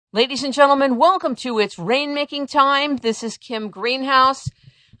Ladies and gentlemen, welcome to It's Rainmaking Time. This is Kim Greenhouse.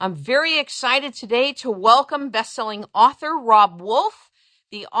 I'm very excited today to welcome best-selling author Robb Wolf,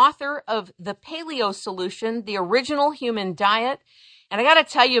 the author of The Paleo Solution, the original human diet. And I got to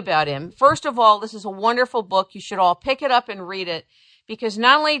tell you about him. First of all, this is a wonderful book. You should all pick it up and read it, because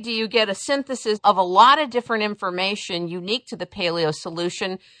not only do you get a synthesis of a lot of different information unique to the Paleo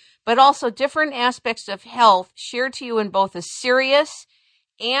Solution, but also different aspects of health shared to you in both a serious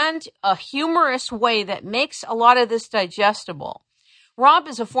and a humorous way that makes a lot of this digestible. Robb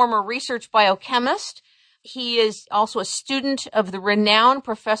is a former research biochemist. He is also a student of the renowned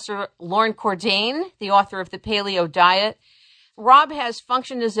Professor Loren Cordain, the author of The Paleo Diet. Robb has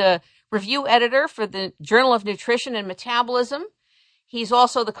functioned as a review editor for the Journal of Nutrition and Metabolism. He's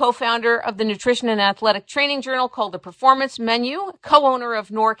also the co-founder of the nutrition and athletic training journal called The Performance Menu, co-owner of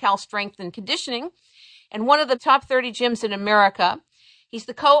NorCal Strength and Conditioning, and one of the top 30 gyms in America. He's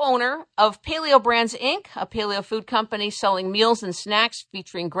the co-owner of Paleo Brands, Inc., a paleo food company selling meals and snacks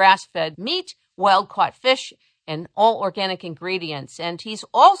featuring grass-fed meat, wild-caught fish, and all organic ingredients. And he's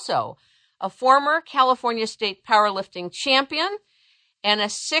also a former California State powerlifting champion and a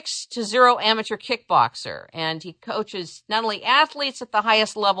 6-0 amateur kickboxer. And he coaches not only athletes at the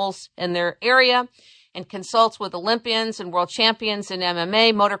highest levels in their area and consults with Olympians and world champions in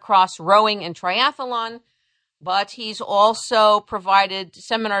MMA, motocross, rowing, and triathlon, but he's also provided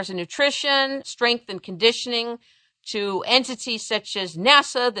seminars in nutrition, strength and conditioning to entities such as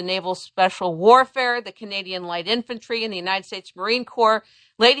NASA, the Naval Special Warfare, the Canadian Light Infantry, and the United States Marine Corps.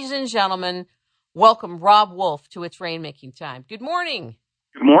 Ladies and gentlemen, welcome Robb Wolf to It's Rainmaking Time. Good morning.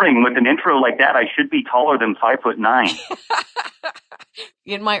 Good morning. With an intro like that, I should be taller than 5'9".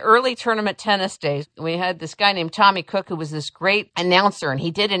 In my early tournament tennis days, we had this guy named Tommy Cook who was this great announcer, and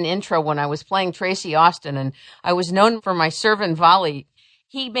he did an intro when I was playing Tracy Austin, and I was known for my serve and volley.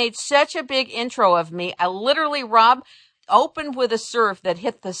 He made such a big intro of me. I literally, Robb, opened with a serve that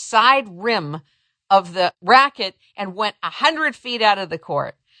hit the side rim of the racket and went 100 feet out of the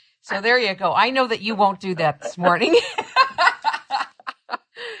court. So there you go. I know that you won't do that this morning.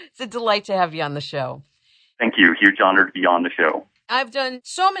 It's a delight to have you on the show. Thank you. Huge honor to be on the show. I've done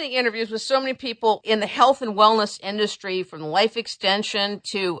so many interviews with so many people in the health and wellness industry, from life extension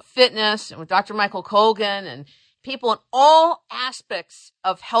to fitness, and with Dr. Michael Colgan, and people in all aspects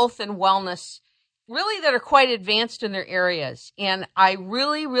of health and wellness, really that are quite advanced in their areas. And I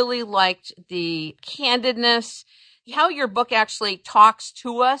really, really liked the candidness, how your book actually talks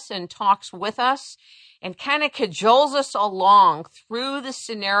to us and talks with us and kind of cajoles us along through the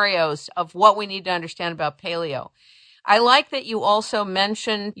scenarios of what we need to understand about paleo. I like that you also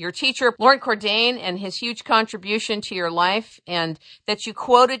mentioned your teacher, Loren Cordain, and his huge contribution to your life, and that you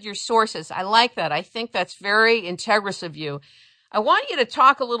quoted your sources. I like that. I think that's very integrous of you. I want you to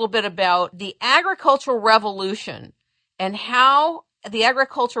talk a little bit about the agricultural revolution and how the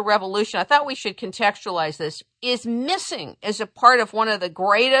agricultural revolution, I thought we should contextualize this, is missing as a part of one of the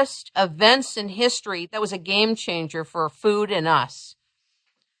greatest events in history that was a game changer for food and us.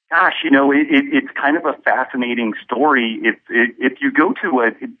 Gosh, it's kind of a fascinating story. If you go to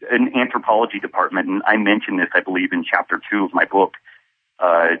an anthropology department, and I mentioned this, I believe, in chapter 2 of my book,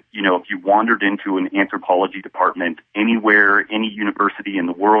 if you wandered into an anthropology department anywhere, any university in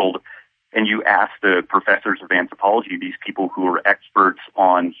the world, and you ask the professors of anthropology, these people who are experts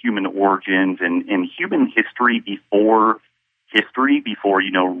on human origins and human history before,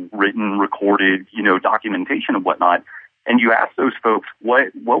 written, recorded, documentation and whatnot, and you ask those folks,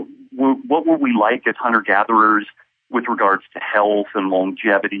 what were we like as hunter-gatherers with regards to health and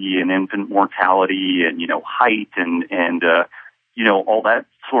longevity and infant mortality and, height and all that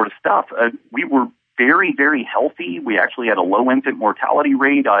sort of stuff. We were very, very healthy. We actually had a low infant mortality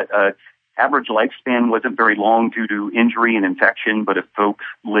rate. Average lifespan wasn't very long due to injury and infection, but if folks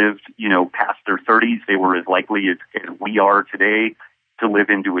lived, past their 30s, they were as likely as we are today to live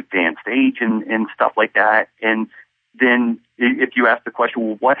into advanced age and stuff like that. And then if you ask the question,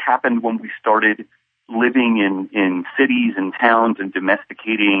 well, what happened when we started living in cities and towns and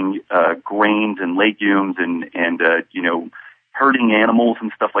domesticating grains and legumes and herding animals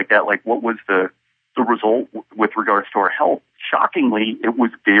and stuff like that, like what was the result with regards to our health? Shockingly, it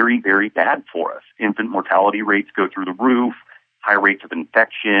was very, very bad for us. Infant mortality rates go through the roof, high rates of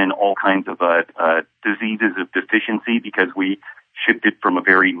infection, all kinds of diseases of deficiency because we shifted from a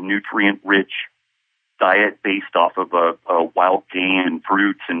very nutrient-rich diet based off of wild game and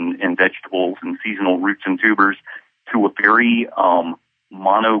fruits and vegetables and seasonal roots and tubers to a very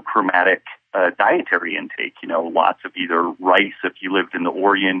monochromatic dietary intake. Lots of either rice if you lived in the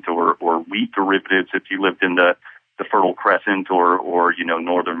Orient or wheat derivatives if you lived in the the Fertile Crescent or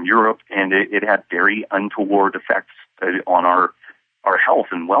Northern Europe, and it had very untoward effects on our health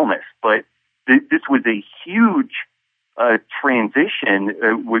and wellness. But this was a huge transition,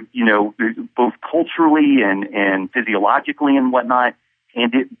 with both culturally and physiologically and whatnot,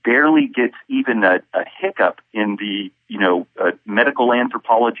 and it barely gets even a hiccup in the medical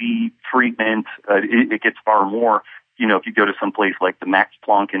anthropology treatment. It gets far more. If you go to some place like the Max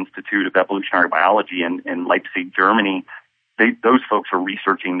Planck Institute of Evolutionary Biology in Leipzig, Germany, those folks are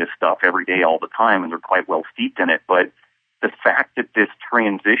researching this stuff every day, all the time, and they're quite well steeped in it. But the fact that this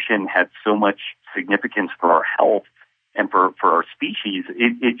transition had so much significance for our health and for our species,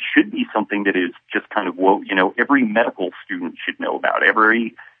 it should be something that is just kind of every medical student should know about.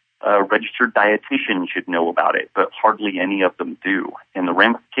 Every registered dietitian should know about it, but hardly any of them do. And the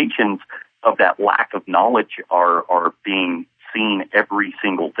ramifications of that lack of knowledge are being seen every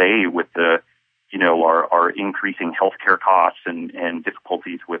single day with our increasing healthcare costs and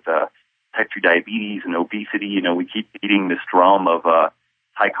difficulties with type 2 diabetes and obesity. We keep beating this drum of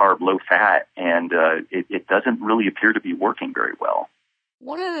high carb, low fat, and it doesn't really appear to be working very well.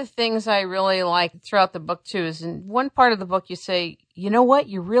 One of the things I really like throughout the book, too, is in one part of the book you say, you know what,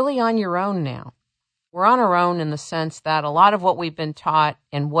 you're really on your own now. We're on our own in the sense that a lot of what we've been taught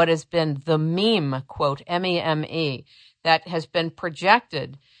and what has been the meme, quote, M-E-M-E, that has been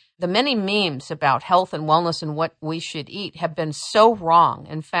projected, the many memes about health and wellness and what we should eat have been so wrong,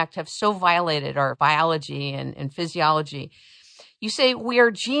 in fact, have so violated our biology and physiology. You say we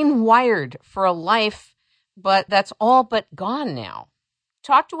are gene wired for a life, but that's all but gone now.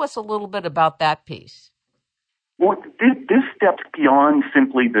 Talk to us a little bit about that piece. Well, this steps beyond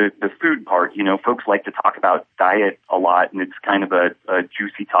simply the food part. Folks like to talk about diet a lot, and it's kind of a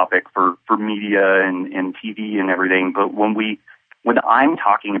juicy topic for media and TV and everything. But when I'm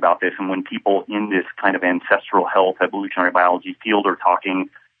talking about this, and when people in this kind of ancestral health, evolutionary biology field are talking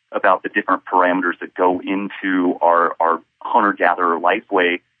about the different parameters that go into our hunter-gatherer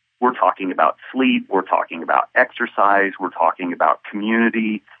lifeway, we're talking about sleep, we're talking about exercise, we're talking about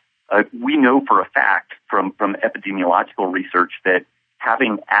community. We know for a fact from epidemiological research that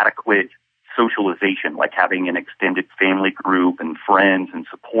having adequate socialization, like having an extended family group and friends and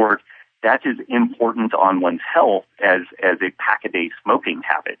support, that's as important on one's health as a pack-a-day smoking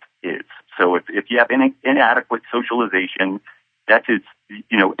habit is. So if you have inadequate socialization, that's as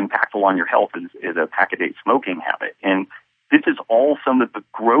impactful on your health as a pack-a-day smoking habit. And this is all some of the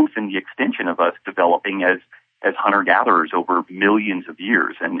growth and the extension of us developing as hunter-gatherers over millions of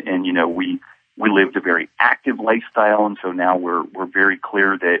years. And we lived a very active lifestyle, and so now we're very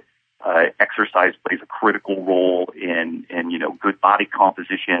clear that exercise plays a critical role in good body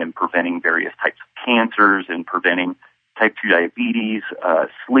composition and preventing various types of cancers and preventing type 2 diabetes.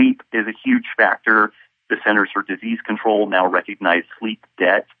 Sleep is a huge factor. The Centers for Disease Control now recognize sleep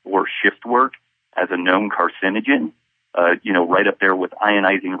debt or shift work as a known carcinogen. Right up there with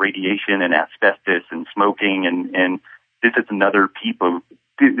ionizing radiation and asbestos and smoking. And this is another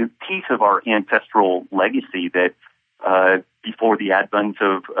piece of our ancestral legacy that before the advent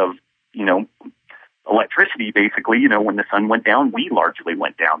of electricity, basically, when the sun went down, we largely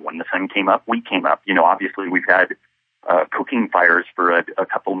went down. When the sun came up, we came up. Obviously we've had cooking fires for a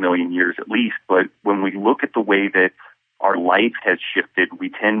couple million years at least. But when we look at the way that our life has shifted, we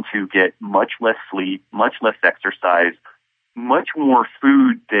tend to get much less sleep, much less exercise, much more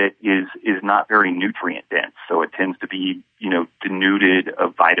food that is not very nutrient dense. So it tends to be, denuded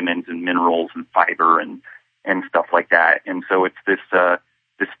of vitamins and minerals and fiber and stuff like that. And so it's this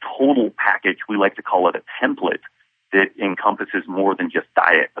total package. We like to call it a template that encompasses more than just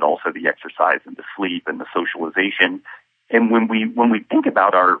diet, but also the exercise and the sleep and the socialization. And when we think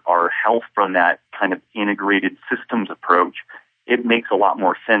about our health from that kind of integrated systems approach, it makes a lot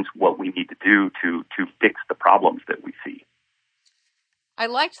more sense what we need to do to fix the problems that we see. I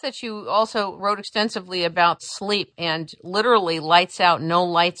liked that you also wrote extensively about sleep and literally lights out, no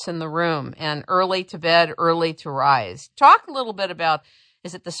lights in the room, and early to bed, early to rise. Talk a little bit about,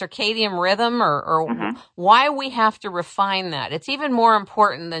 is it the circadian rhythm or why we have to refine that? It's even more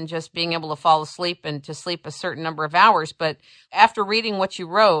important than just being able to fall asleep and to sleep a certain number of hours. But after reading what you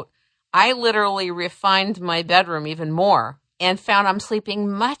wrote, I literally refined my bedroom even more and found I'm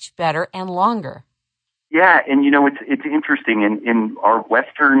sleeping much better and longer. Yeah, and it's interesting. In our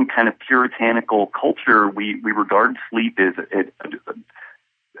Western kind of puritanical culture, we regard sleep as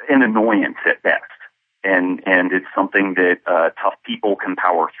an annoyance at best, and it's something that tough people can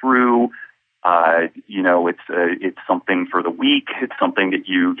power through. It's something for the weak. It's something that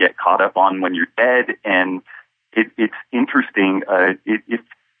you get caught up on when you're dead, and it's interesting. If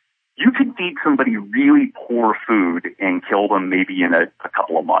you could feed somebody really poor food and kill them maybe in a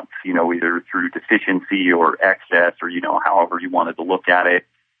couple of months, either through deficiency or excess or, however you wanted to look at it.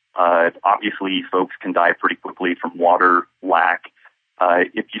 Obviously, folks can die pretty quickly from water lack.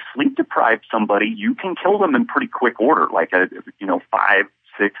 If you sleep deprive somebody, you can kill them in pretty quick order, like 5,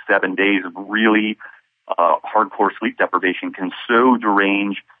 6, 7 days of really hardcore sleep deprivation can so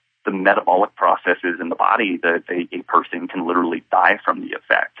derange the metabolic processes in the body that a person can literally die from the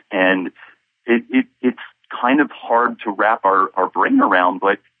effect. And it's kind of hard to wrap our brain around,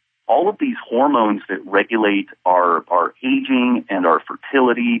 but all of these hormones that regulate our aging and our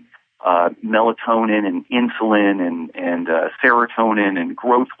fertility, melatonin and insulin and serotonin and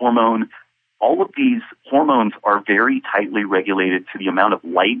growth hormone, all of these hormones are very tightly regulated to the amount of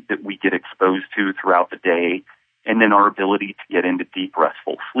light that we get exposed to throughout the day, and then our ability to get into deep,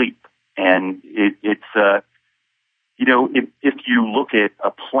 restful sleep. And if you look at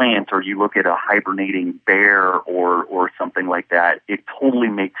a plant or you look at a hibernating bear or something like that, it totally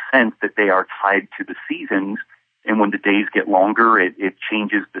makes sense that they are tied to the seasons. And when the days get longer, it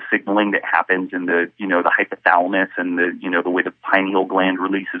changes the signaling that happens in the hypothalamus and the way the pineal gland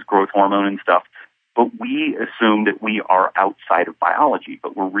releases growth hormone and stuff. But we assume that we are outside of biology,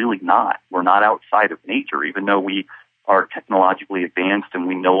 but we're really not. We're not outside of nature. Even though we are technologically advanced and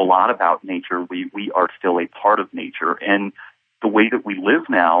we know a lot about nature, we are still a part of nature. And the way that we live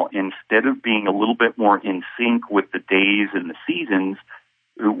now, instead of being a little bit more in sync with the days and the seasons,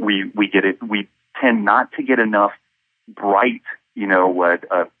 we tend not to get enough bright,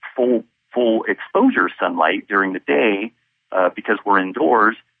 full exposure sunlight during the day because we're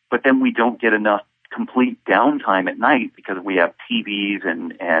indoors, but then we don't get enough complete downtime at night because we have TVs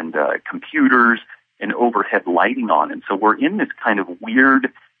and computers and overhead lighting on. And so we're in this kind of weird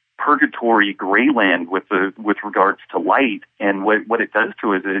purgatory gray land with regards to light. And what it does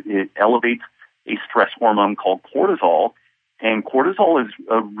to us is it elevates a stress hormone called cortisol. And cortisol is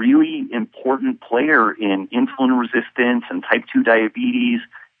a really important player in insulin resistance and type 2 diabetes.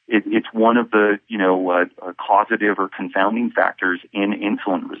 It's one of the, causative or confounding factors in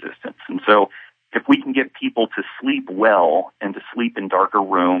insulin resistance. And so if we can get people to sleep well and to sleep in darker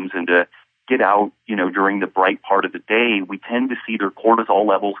rooms and to get out, during the bright part of the day, we tend to see their cortisol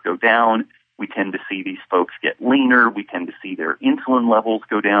levels go down. We tend to see these folks get leaner. We tend to see their insulin levels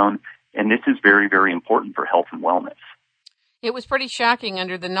go down. And this is very, very important for health and wellness. It was pretty shocking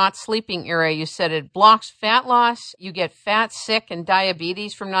under the not sleeping era. You said it blocks fat loss, you get fat, sick, and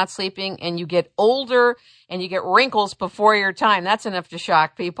diabetes from not sleeping, and you get older and you get wrinkles before your time. That's enough to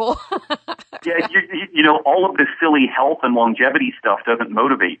shock people. Yeah, all of this silly health and longevity stuff doesn't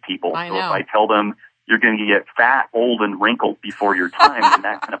motivate people. I know. So if I tell them you're going to get fat, old, and wrinkled before your time, then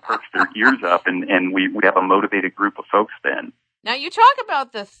that kind of perks their ears up, and we have a motivated group of folks then. Now, you talk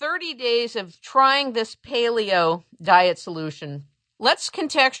about the 30 days of trying this Paleo Diet solution. Let's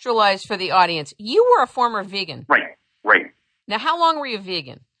contextualize for the audience. You were a former vegan. Right. Now, how long were you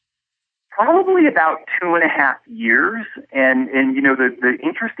vegan? Probably about 2.5 years. And the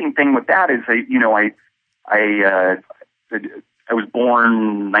interesting thing with that is, I was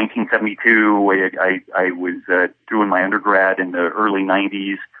born 1972. I was doing my undergrad in the early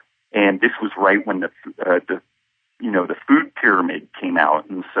 90s, and this was right when the food pyramid came out.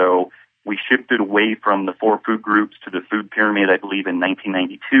 And so we shifted away from the 4 food groups to the food pyramid, I believe, in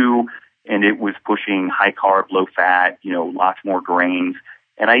 1992. And it was pushing high carb, low fat, lots more grains.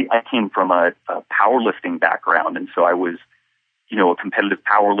 And I came from a powerlifting background. And so I was, a competitive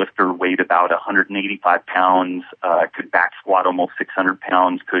powerlifter, weighed about 185 pounds, could back squat almost 600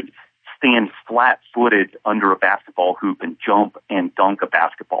 pounds, could stand flat-footed under a basketball hoop and jump and dunk a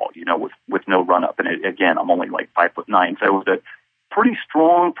basketball, with no run-up. And again, I'm only like 5'9", so I was a pretty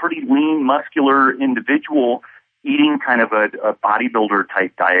strong, pretty lean, muscular individual eating kind of a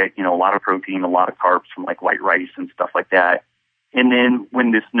bodybuilder-type diet, a lot of protein, a lot of carbs from like white rice and stuff like that. And then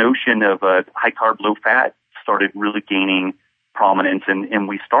when this notion of high-carb, low-fat started really gaining prominence, and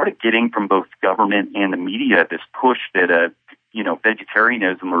we started getting from both government and the media this push that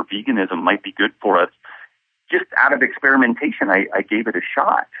vegetarianism or veganism might be good for us. Just out of experimentation, I gave it a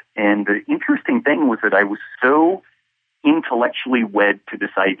shot. And the interesting thing was that I was so intellectually wed to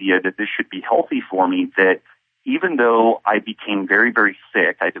this idea that this should be healthy for me that even though I became very, very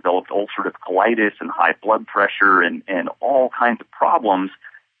sick, I developed ulcerative colitis and high blood pressure and all kinds of problems,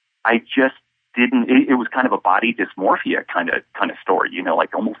 I just didn't, it was kind of a body dysmorphia kind of story,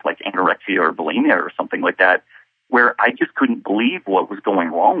 like almost like anorexia or bulimia or something like that, where I just couldn't believe what was going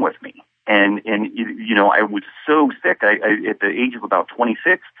wrong with me. And I was so sick. I at the age of about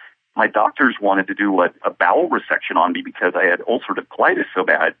 26, my doctors wanted to do a bowel resection on me because I had ulcerative colitis so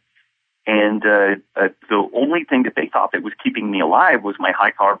bad. And the only thing that they thought that was keeping me alive was my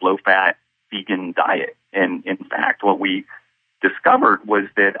high-carb, low-fat, vegan diet. And in fact, what we discovered was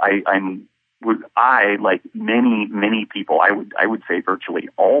that I, like many people, I would say virtually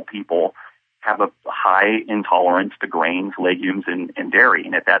all people, have a high intolerance to grains, legumes, and dairy.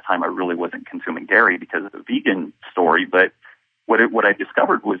 And at that time, I really wasn't consuming dairy because of the vegan story. But what I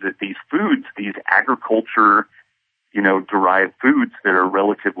discovered was that these foods, these agriculture, derived foods that are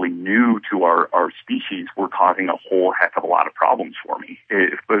relatively new to our species, were causing a whole heck of a lot of problems for me.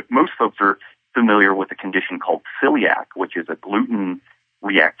 But most folks are familiar with a condition called celiac, which is a gluten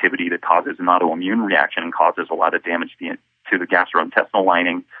reactivity that causes an autoimmune reaction and causes a lot of damage to the gastrointestinal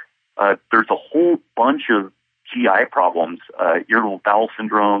lining. There's a whole bunch of GI problems, irritable bowel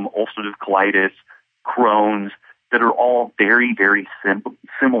syndrome, ulcerative colitis, Crohn's, that are all very, very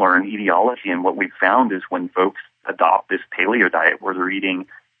similar in etiology. And what we've found is when folks adopt this paleo diet where they're eating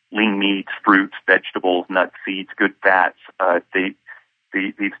lean meats, fruits, vegetables, nuts, seeds, good fats,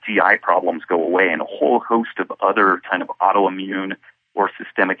 these GI problems go away, and a whole host of other kind of autoimmune or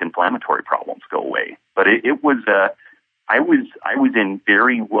systemic inflammatory problems go away. But I was in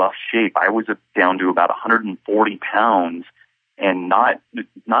very rough shape. I was down to about 140 pounds, and not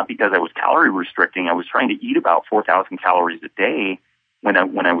because I was calorie restricting. I was trying to eat about 4,000 calories a day when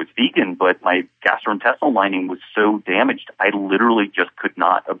I was vegan, but my gastrointestinal lining was so damaged, I literally just could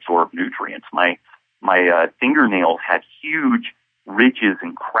not absorb nutrients. My fingernails had huge ridges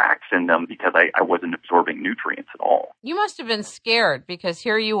and cracks in them because I wasn't absorbing nutrients at all. You must have been scared because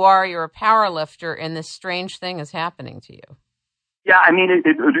here you are, you're a power lifter, and this strange thing is happening to you. Yeah, I mean,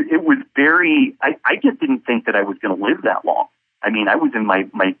 it was very, I just didn't think that I was going to live that long. I mean, I was in my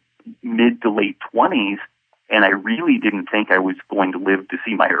mid to late 20s, and I really didn't think I was going to live to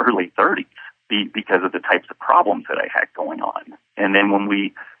see my early 30s because of the types of problems that I had going on. And then when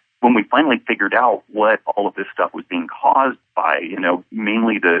we finally figured out what all of this stuff was being caused by,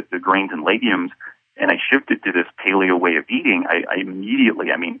 mainly the grains and legumes, and I shifted to this paleo way of eating, I immediately,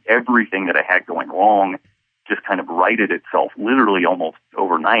 everything that I had going wrong just kind of righted itself literally almost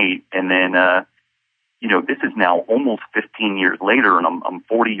overnight. And then, this is now almost 15 years later, and I'm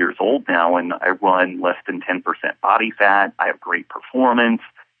 40 years old now, and I run less than 10% body fat. I have great performance,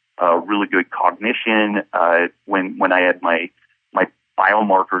 really good cognition. When I had my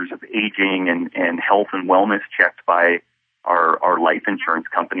biomarkers of aging and health and wellness checked by our life insurance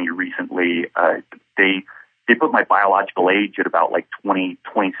company recently, they put my biological age at about like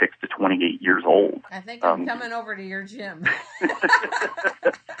 26 to 28 years old. I think I'm coming over to your gym.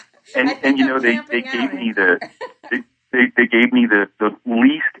 and they gave me they gave me the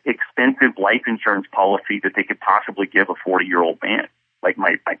least expensive life insurance policy that they could possibly give a 40-year-old man. Like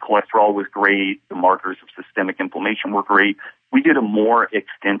my cholesterol was great, the markers of systemic inflammation were great. We did a more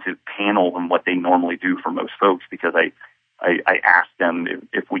extensive panel than what they normally do for most folks because I asked them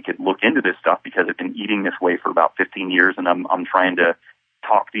if we could look into this stuff because I've been eating this way for about 15 years, and I'm trying to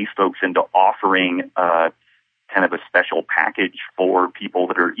talk these folks into offering kind of a special package for people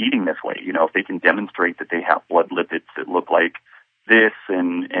that are eating this way. If they can demonstrate that they have blood lipids that look like this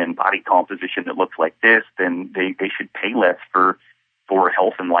and body composition that looks like this, then they should pay less for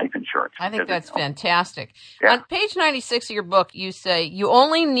health and life insurance. I think that's fantastic. Yeah. On page 96 of your book, you say you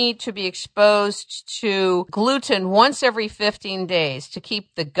only need to be exposed to gluten once every 15 days to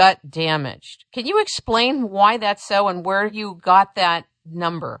keep the gut damaged. Can you explain why that's so and where you got that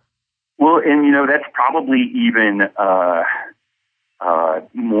number? Well, and that's probably even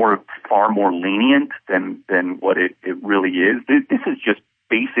far more lenient than what it really is. This is just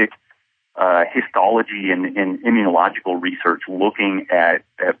basic histology and immunological research looking at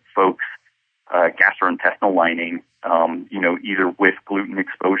folks' gastrointestinal lining, either with gluten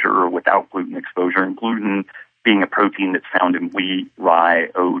exposure or without gluten exposure. And gluten being a protein that's found in wheat, rye,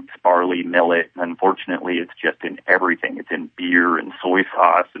 oats, barley, millet. And unfortunately, it's just in everything. It's in beer and soy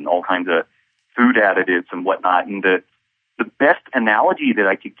sauce and all kinds of food additives and whatnot. And the best analogy that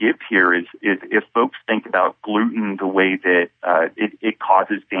I could give here is if folks think about gluten the way that it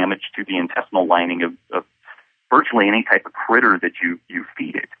causes damage to the intestinal lining of virtually any type of critter that you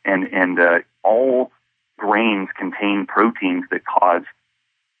feed it. And all grains contain proteins that cause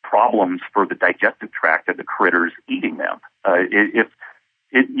problems for the digestive tract of the critters eating them.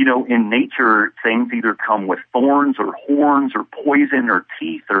 In nature, things either come with thorns or horns or poison or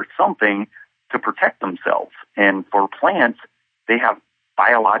teeth or something to protect themselves. And for plants, they have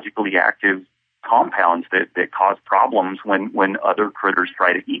biologically active compounds that cause problems when other critters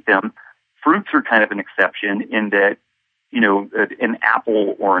try to eat them. Fruits are kind of an exception in that, an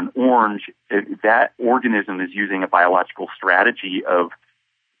apple or an orange, that organism is using a biological strategy of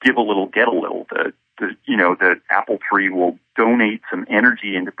give a little, get a little. The apple tree will donate some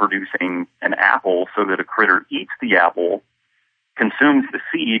energy into producing an apple so that a critter eats the apple, consumes the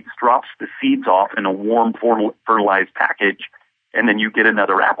seeds, drops the seeds off in a warm fertilized package, and then you get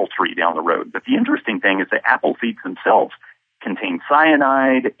another apple tree down the road. But the interesting thing is that apple seeds themselves contain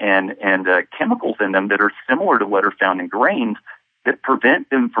cyanide and chemicals in them that are similar to what are found in grains that prevent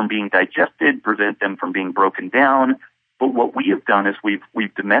them from being digested, prevent them from being broken down. But what we have done is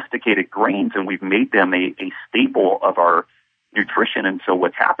we've domesticated grains and we've made them a staple of our nutrition. And so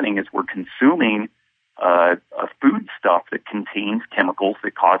what's happening is we're consuming a food stuff that contains chemicals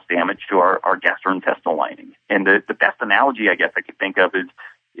that cause damage to our gastrointestinal lining. And the best analogy I guess I could think of is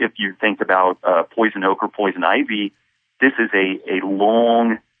if you think about poison oak or poison ivy, this is a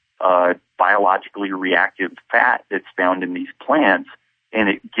long biologically reactive fat that's found in these plants, and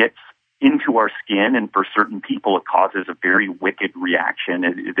it gets into our skin, and for certain people it causes a very wicked reaction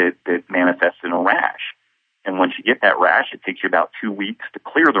that manifests in a rash. And once you get that rash, it takes you about 2 weeks to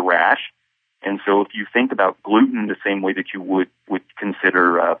clear the rash. And so if you think about gluten the same way that you would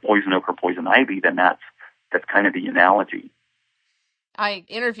consider poison oak or poison ivy, then that's kind of the analogy. I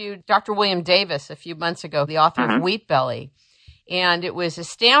interviewed Dr. William Davis a few months ago, the author of Wheat Belly, and it was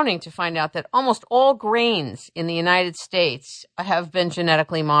astounding to find out that almost all grains in the United States have been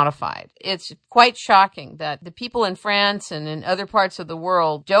genetically modified. It's quite shocking that the people in France and in other parts of the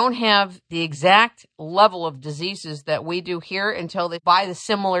world don't have the exact level of diseases that we do here until they buy the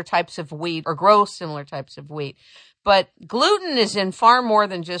similar types of wheat or grow similar types of wheat. But gluten is in far more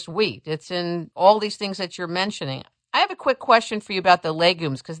than just wheat. It's in all these things that you're mentioning. I have a quick question for you about the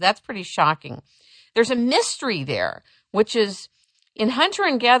legumes, because that's pretty shocking. There's a mystery there, which is in hunter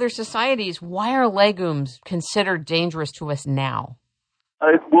and gatherer societies, why are legumes considered dangerous to us now?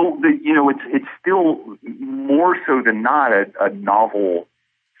 It's still more so than not a novel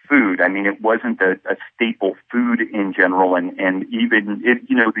food. I mean, it wasn't a staple food in general, and even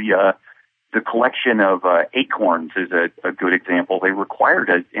the collection of acorns is a good example. They required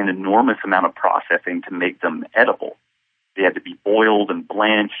an enormous amount of processing to make them edible. They had to be boiled and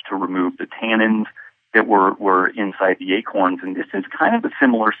blanched to remove the tannins that were inside the acorns. And this is kind of a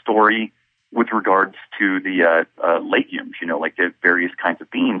similar story with regards to the legumes, like the various kinds of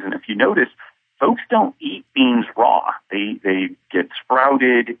beans. And if you notice, folks don't eat beans raw. They get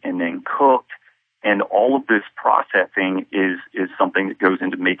sprouted and then cooked. And all of this processing is something that goes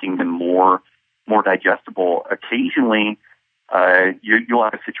into making them more digestible. Occasionally, you'll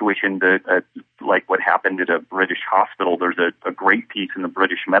have a situation that, like what happened at a British hospital. There's a great piece in the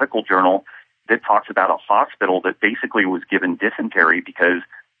British Medical Journal that talks about a hospital that basically was given dysentery because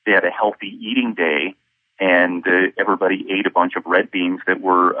they had a healthy eating day and everybody ate a bunch of red beans that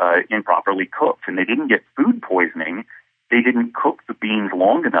were improperly cooked. And they didn't get food poisoning. They didn't cook the beans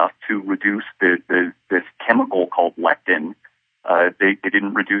long enough to reduce this chemical called lectin. They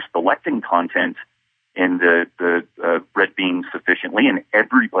didn't reduce the lectin content in the red beans sufficiently, and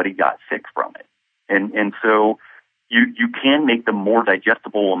everybody got sick from it. And so you can make them more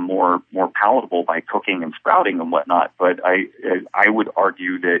digestible and more palatable by cooking and sprouting and whatnot. But I would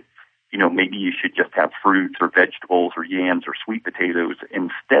argue that maybe you should just have fruits or vegetables or yams or sweet potatoes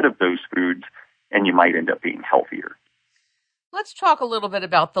instead of those foods, and you might end up being healthier. Let's talk a little bit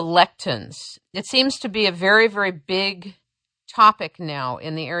about the lectins. It seems to be a very, very big topic now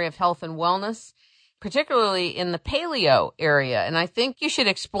in the area of health and wellness, particularly in the paleo area. And I think you should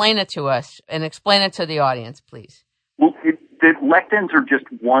explain it to us and explain it to the audience, please. Well, the lectins are just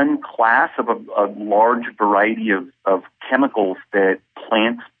one class of a large variety of chemicals that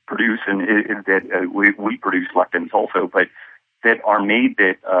plants produce, and we produce lectins also, but that are made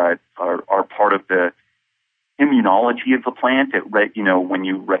that are part of the immunology of the plant. When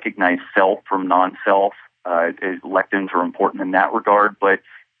you recognize self from non-self, lectins are important in that regard. But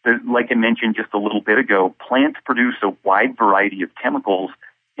like I mentioned just a little bit ago, plants produce a wide variety of chemicals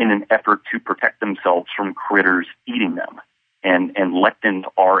in an effort to protect themselves from critters eating them. And lectins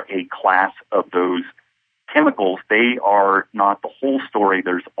are a class of those chemicals. They are not the whole story.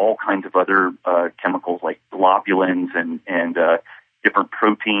 There's all kinds of other chemicals like globulins and different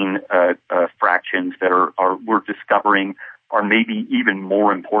protein fractions that we're discovering are maybe even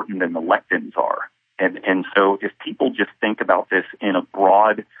more important than the lectins are. And so if people just think about this in a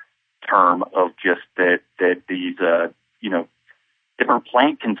broad term of just that these different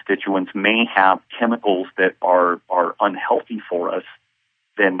plant constituents may have chemicals that are unhealthy for us,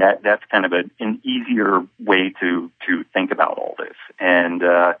 then that's kind of an easier way to think about all this. And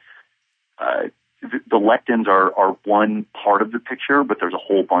the lectins are one part of the picture, but there's a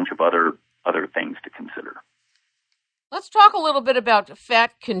whole bunch of other things to consider. Let's talk a little bit about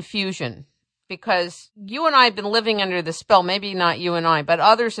fat confusion, because you and I have been living under the spell, maybe not you and I, but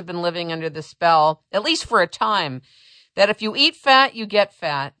others have been living under the spell, at least for a time, that if you eat fat, you get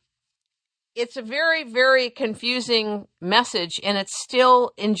fat. It's a very, very confusing message, and it's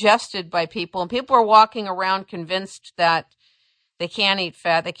still ingested by people. And people are walking around convinced that they can't eat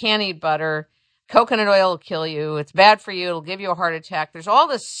fat, they can't eat butter, coconut oil will kill you, it's bad for you, it'll give you a heart attack. There's all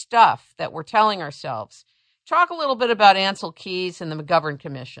this stuff that we're telling ourselves. Talk a little bit about Ansel Keys and the McGovern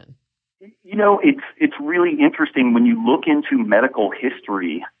Commission. It's really interesting when you look into medical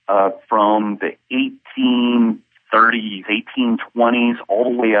history from the 1830s, 1820s,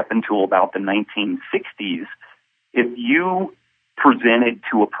 all the way up until about the 1960s. If you presented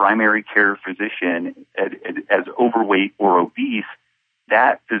to a primary care physician as overweight or obese,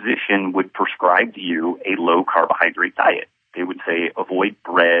 that physician would prescribe to you a low carbohydrate diet. They would say avoid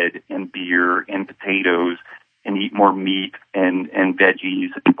bread and beer and potatoes and eat more meat and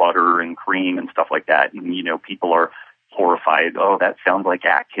veggies and butter and cream and stuff like that. And, people are horrified. Oh, that sounds like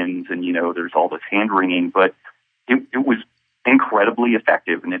Atkins. And, there's all this hand-wringing. But it was incredibly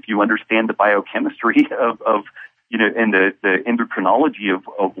effective. And if you understand the biochemistry of and the endocrinology of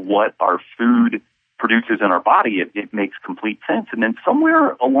what our food produces in our body, it makes complete sense. And then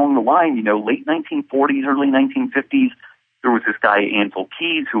somewhere along the line, late 1940s, early 1950s, there was this guy, Ansel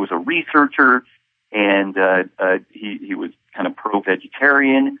Keys, who was a researcher, and he was kind of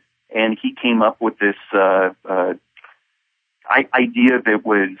pro-vegetarian, and he came up with this idea that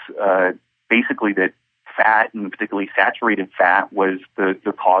was basically that fat, and particularly saturated fat, was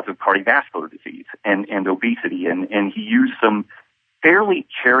the cause of cardiovascular disease and obesity. And he used some fairly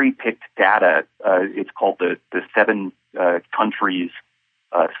cherry-picked data. It's called the 7 countries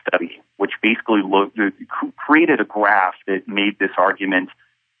study, which basically created a graph that made this argument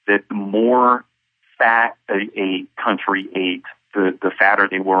that the more fat a country ate, the fatter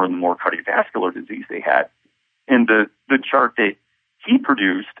they were and the more cardiovascular disease they had. And the chart that he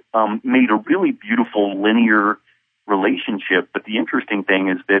produced made a really beautiful linear relationship. But the interesting thing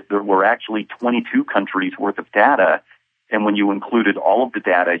is that there were actually 22 countries worth of data. And when you included all of the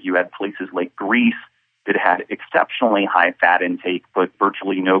data, you had places like Greece that had exceptionally high fat intake, but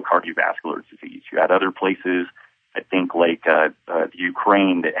virtually no cardiovascular disease. You had other places, I think, like the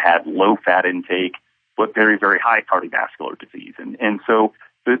Ukraine, that had low fat intake, but very, very high cardiovascular disease. And so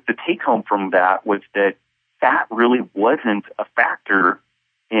the take-home from that was that fat really wasn't a factor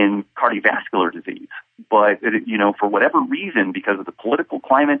in cardiovascular disease. But, for whatever reason, because of the political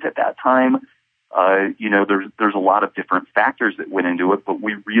climate at that time, there's a lot of different factors that went into it, but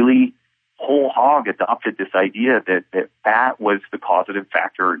we really whole hog adopted this idea that fat was the causative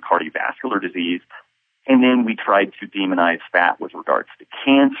factor in cardiovascular disease. And then we tried to demonize fat with regards to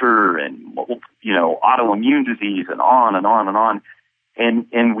cancer and, autoimmune disease and on and on and on.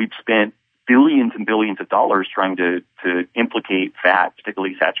 And we've spent billions and billions of dollars trying to implicate fat,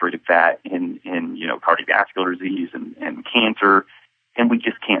 particularly saturated fat, in cardiovascular disease and cancer. And we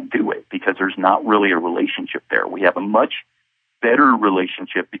just can't do it because there's not really a relationship there. We have a much better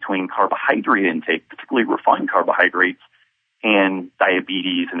relationship between carbohydrate intake, particularly refined carbohydrates, and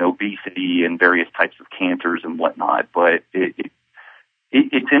diabetes and obesity and various types of cancers and whatnot. But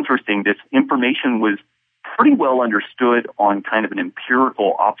it's interesting. This information was pretty well understood on kind of an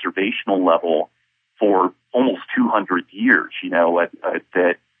empirical observational level for almost 200 years,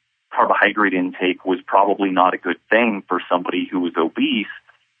 that carbohydrate intake was probably not a good thing for somebody who was obese.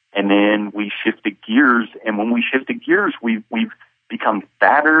 And then we shifted gears, and when we shifted gears, we've become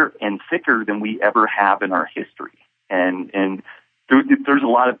fatter and sicker than we ever have in our history. And there's a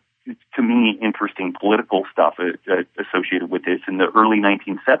lot of, to me, interesting political stuff associated with this. In the early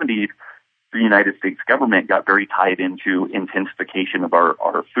 1970s, the United States government got very tied into intensification of our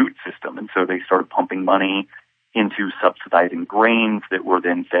food system, and so they started pumping money into subsidizing grains that were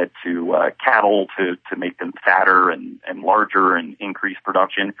then fed to cattle to make them fatter and larger and increase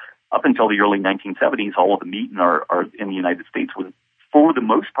production. Up until the early 1970s, all of the meat in the United States was, for the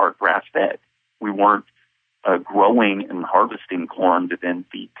most part, grass-fed. We weren't growing and harvesting corn to then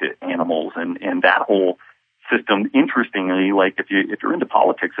feed to animals, and that whole system, interestingly, like if you're into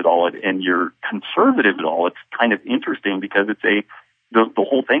politics at all and you're conservative at all, it's kind of interesting because the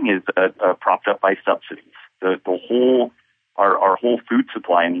whole thing is propped up by subsidies. Our whole food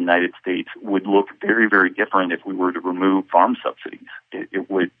supply in the United States would look very, very different if we were to remove farm subsidies. It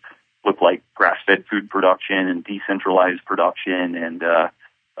would look like grass-fed food production and decentralized production, and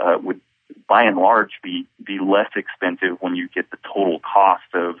would, by and large, be less expensive when you get the total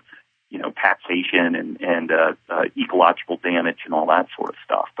cost of taxation and ecological damage and all that sort of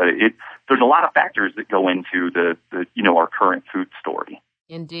stuff. But there's a lot of factors that go into the our current food story.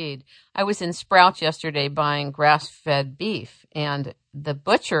 Indeed. I was in Sprouts yesterday buying grass-fed beef, and the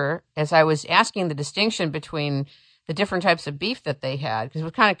butcher, as I was asking the distinction between the different types of beef that they had, because it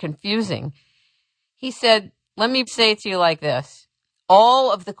was kind of confusing, he said, let me say it to you like this.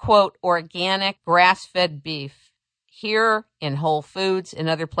 All of the, quote, organic grass-fed beef here in Whole Foods and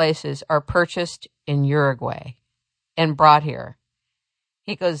other places are purchased in Uruguay and brought here.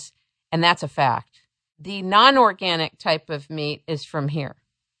 He goes, and that's a fact. The non-organic type of meat is from here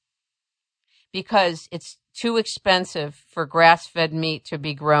because it's too expensive for grass-fed meat to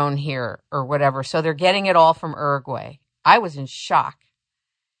be grown here or whatever. So they're getting it all from Uruguay. I was in shock.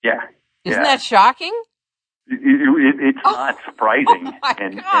 Yeah. Isn't that shocking? It's not surprising. Oh my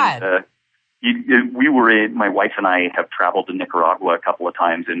God. My wife and I have traveled to Nicaragua a couple of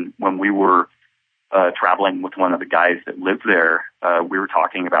times, and when we were traveling with one of the guys that lived there, we were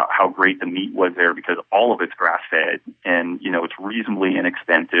talking about how great the meat was there because all of it's grass-fed, and it's reasonably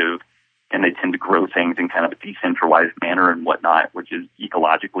inexpensive, and they tend to grow things in kind of a decentralized manner and whatnot, which is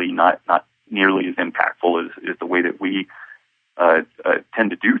ecologically not nearly as impactful as the way that we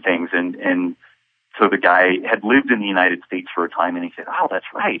tend to do things. And so the guy had lived in the United States for a time, and he said, "Oh, that's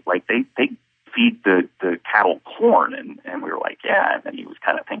right. Like they feed the cattle corn," and we were like, "Yeah." And then he was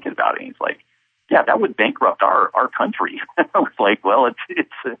kind of thinking about it, and he's like, "Yeah, that would bankrupt our country." I was like, "Well,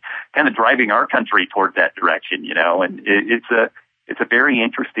 it's kind of driving our country towards that direction, And it's a very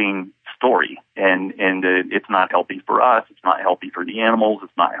interesting story, and it's not healthy for us. It's not healthy for the animals.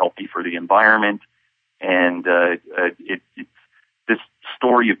 It's not healthy for the environment, and it's this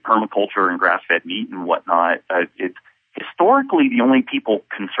story of permaculture and grass-fed meat and whatnot. It's historically the only people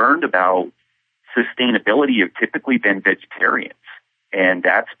concerned about sustainability have typically been vegetarians. And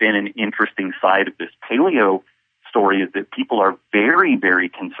that's been an interesting side of this paleo story, is that people are very, very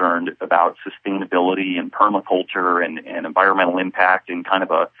concerned about sustainability and permaculture and environmental impact and kind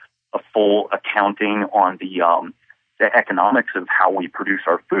of a full accounting on the economics of how we produce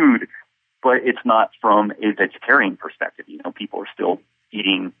our food. But it's not from a vegetarian perspective. People are still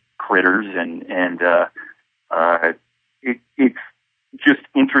eating critters, and it's just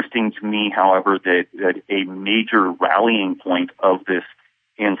interesting to me, however, that a major rallying point of this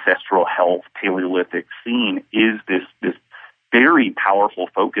ancestral health Paleolithic scene is this very powerful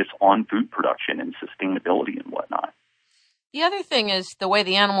focus on food production and sustainability and whatnot. The other thing is the way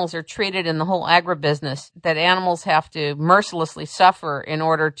the animals are treated in the whole agribusiness, that animals have to mercilessly suffer in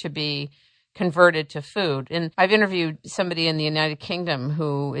order to be converted to food. And I've interviewed somebody in the United Kingdom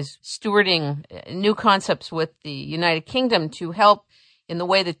who is stewarding new concepts with the United Kingdom to help in the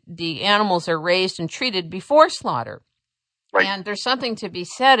way that the animals are raised and treated before slaughter. Right. And there's something to be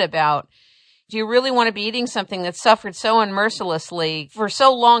said about, do you really want to be eating something that suffered so unmercilessly for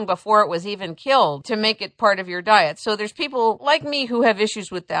so long before it was even killed to make it part of your diet? So there's people like me who have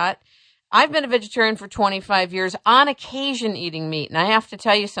issues with that. I've been a vegetarian for 25 years, on occasion eating meat. And I have to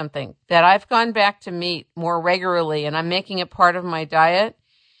tell you something, that I've gone back to meat more regularly and I'm making it part of my diet.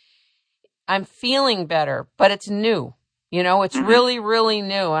 I'm feeling better, but it's new. It's really, really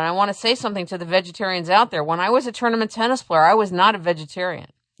new. And I want to say something to the vegetarians out there. When I was a tournament tennis player, I was not a vegetarian.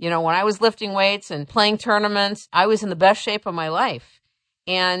 When I was lifting weights and playing tournaments, I was in the best shape of my life.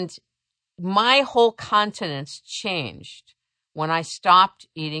 And my whole countenance changed when I stopped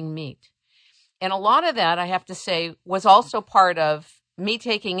eating meat. And a lot of that, I have to say, was also part of me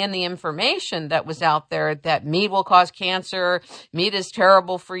taking in the information that was out there that meat will cause cancer, meat is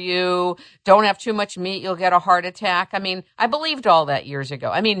terrible for you, don't have too much meat, you'll get a heart attack. I mean, I believed all that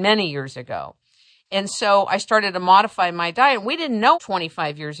many years ago. And so I started to modify my diet. We didn't know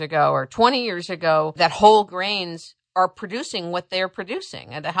 25 years ago or 20 years ago that whole grains are producing what they're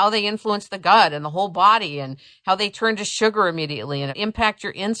producing and how they influence the gut and the whole body and how they turn to sugar immediately and impact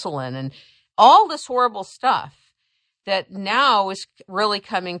your insulin and all this horrible stuff that now is really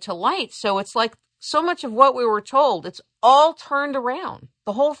coming to light. So it's like so much of what we were told, it's all turned around,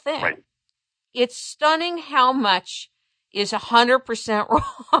 the whole thing. Right. It's stunning how much is 100%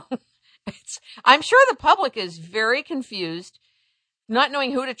 wrong. I'm sure the public is very confused, not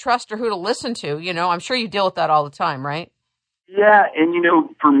knowing who to trust or who to listen to. I'm sure you deal with that all the time, right? Yeah,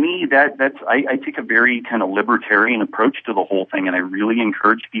 and for me, I take a very kind of libertarian approach to the whole thing, and I really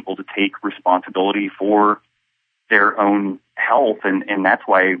encourage people to take responsibility for their own health, and that's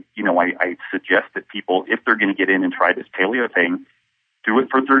why I suggest that people, if they're going to get in and try this paleo thing, do it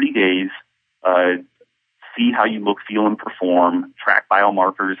for 30 days, see how you look, feel, and perform, track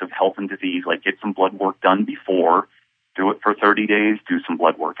biomarkers of health and disease, like get some blood work done before, do it for 30 days, do some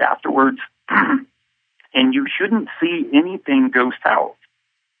blood work afterwards, and you shouldn't see anything go south.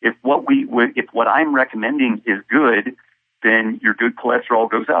 If what I'm recommending is good, then your good cholesterol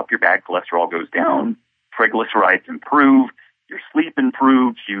goes up, your bad cholesterol goes down, triglycerides improve, your sleep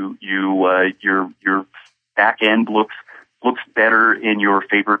improves, your back end looks better in your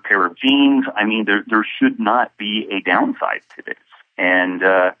favorite pair of jeans. I mean, there should not be a downside to this. And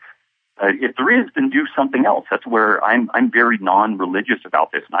if there is, then do something else. That's where I'm very non-religious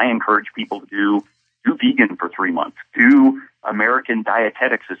about this, and I encourage people to do vegan for 3 months, do American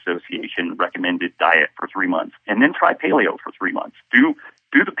Dietetics Association recommended diet for 3 months, and then try paleo for 3 months. Do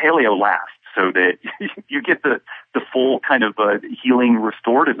the paleo last so that you get the full kind of healing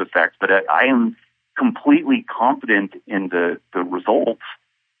restorative effects. But I am completely confident in the results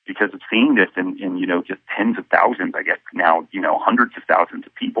because of seeing this in just tens of thousands, I guess now, hundreds of thousands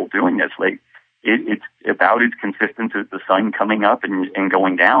of people doing this. Like it's about as consistent as the sun coming up and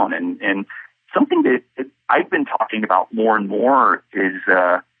going down. And something that I've been talking about more and more is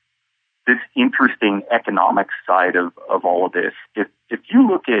this interesting economic side of all of this. If you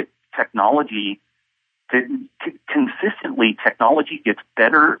look at technology, consistently technology gets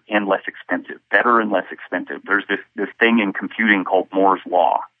better and less expensive, better and less expensive. There's this thing in computing called Moore's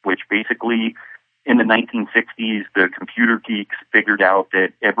Law, which basically in the 1960s, the computer geeks figured out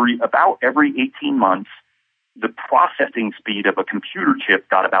that about every 18 months, the processing speed of a computer chip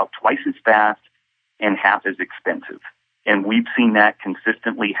got about twice as fast and half as expensive. And we've seen that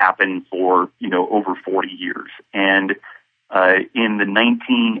consistently happen for, over 40 years. And in the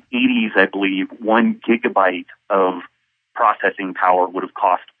 1980s, I believe, 1 gigabyte of processing power would have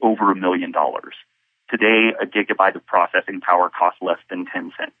cost over $1 million. Today, a gigabyte of processing power costs less than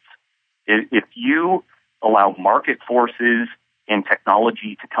 10 cents. If you allow market forces and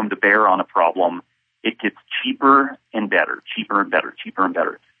technology to come to bear on a problem, it gets cheaper and better, cheaper and better, cheaper and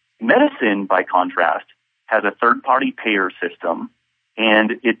better. Medicine, by contrast, has a third-party payer system,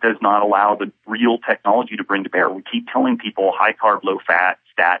 and it does not allow the real technology to bring to bear. We keep telling people high-carb, low-fat,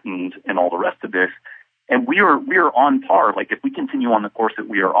 statins, and all the rest of this, and we are on par. Like, if we continue on the course that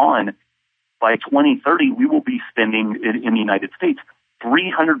we are on, by 2030, we will be spending, in the United States,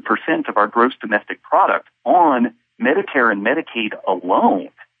 300% of our gross domestic product on Medicare and Medicaid alone.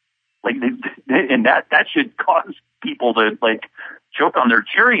 Like, and that should cause people to choke on their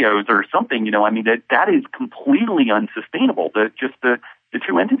Cheerios or something. I mean, that is completely unsustainable. The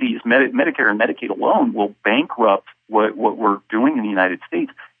two entities, Medicare and Medicaid alone, will bankrupt what we're doing in the United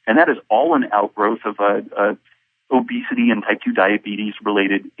States, and that is all an outgrowth of obesity and type 2 diabetes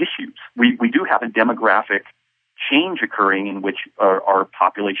related issues. We do have a demographic change occurring in which our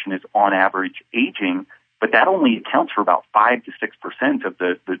population is on average aging, but that only accounts for about 5 to 6% of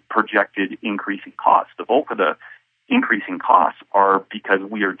the projected increasing costs. The bulk of the increasing costs are because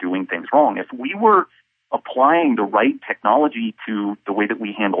we are doing things wrong. If we were applying the right technology to the way that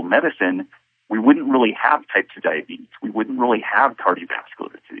we handle medicine, we wouldn't really have type 2 diabetes. We wouldn't really have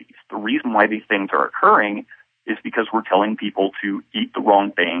cardiovascular disease. The reason why these things are occurring is because we're telling people to eat the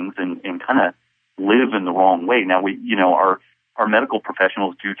wrong things and kind of live in the wrong way. Now, our medical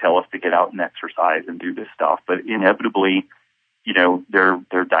professionals do tell us to get out and exercise and do this stuff, but inevitably,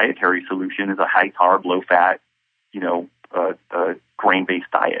 their dietary solution is a high carb, low fat,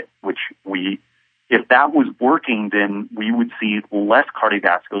 grain-based diet, which if that was working, then we would see less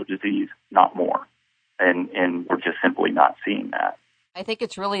cardiovascular disease, not more. And we're just simply not seeing that. I think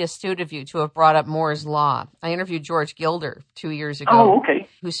it's really astute of you to have brought up Moore's Law. I interviewed George Gilder 2 years ago,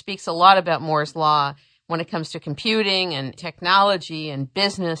 who speaks a lot about Moore's Law when it comes to computing and technology and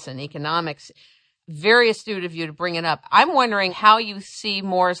business and economics. Very astute of you to bring it up. I'm wondering how you see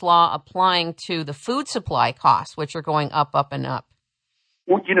Moore's Law applying to the food supply costs, which are going up, up, and up.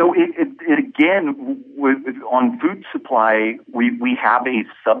 Well, it again, on food supply, we have a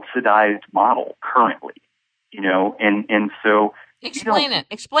subsidized model currently, and so... Explain it.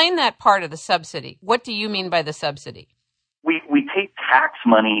 Explain that part of the subsidy. What do you mean by the subsidy? We take tax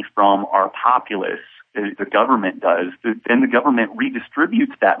money from our populace, the government does, then the government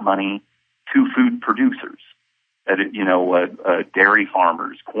redistributes that money to food producers, dairy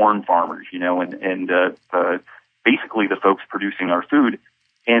farmers, corn farmers, and basically the folks producing our food.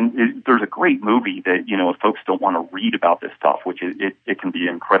 And there's a great movie that, if folks don't want to read about this stuff, which it can be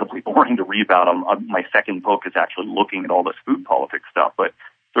incredibly boring to read about. My second book is actually looking at all this food politics stuff, but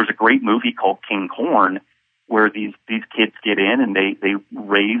there's a great movie called King Corn where these kids get in and they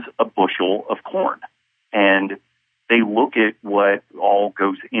raise a bushel of corn. And they look at what all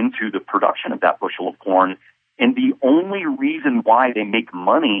goes into the production of that bushel of corn, And the only reason why they make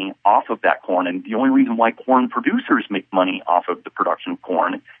money off of that corn, and the only reason why corn producers make money off of the production of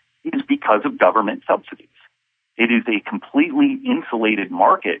corn, is because of government subsidies. It is a completely insulated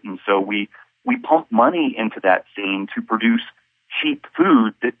market, and so we pump money into that scene to produce cheap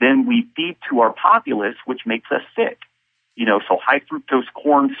food that then we feed to our populace, which makes us sick. So high fructose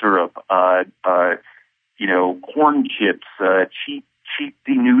corn syrup, corn chips, cheap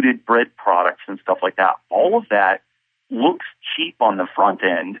denuded bread products and stuff like that. All of that looks cheap on the front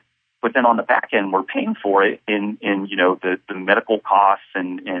end, but then on the back end, we're paying for it in the medical costs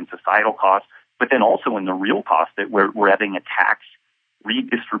and societal costs, but then also in the real cost that we're having a tax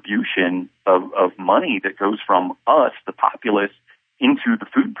redistribution of money that goes from us, the populace, into the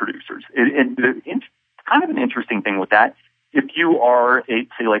food producers. And kind of an interesting thing with that, if you are,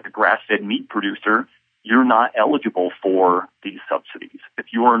 say, like a grass-fed meat producer, you're not eligible for these subsidies. If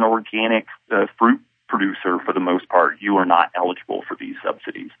you are an organic fruit producer, for the most part, you are not eligible for these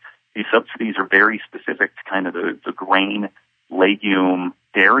subsidies. These subsidies are very specific to kind of the grain, legume,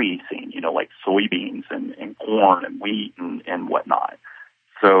 dairy scene, like soybeans and corn and wheat and whatnot.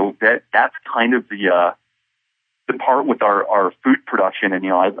 So that's kind of the part with our food production. And,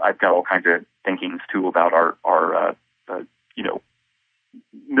 I've got all kinds of thinkings, too, about our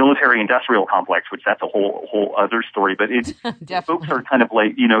military industrial complex, which that's a whole other story. But folks are kind of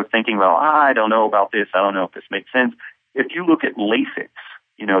like, thinking about, I don't know about this. I don't know if this makes sense. If you look at LASIK,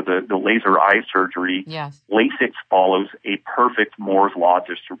 the laser eye surgery, yes. LASIK follows a perfect Moore's Law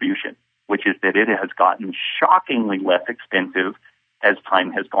distribution, which is that it has gotten shockingly less expensive as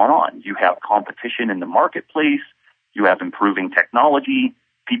time has gone on. You have competition in the marketplace. You have improving technology.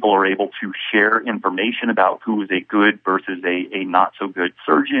 People are able to share information about who is a good versus a not so good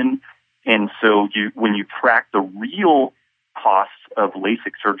surgeon. And so when you track the real costs of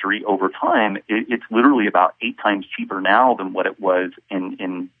LASIK surgery over time, it's literally about 8 times cheaper now than what it was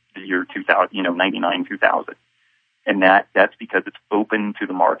in the year 2000, 99, 2000. And that's because it's open to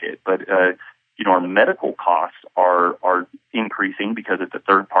the market. But, our medical costs are increasing because it's a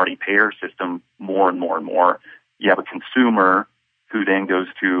third-party payer system more and more and more. You have a consumer who then goes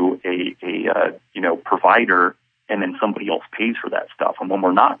to a provider, and then somebody else pays for that stuff. And when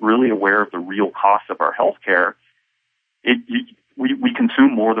we're not really aware of the real cost of our health care, we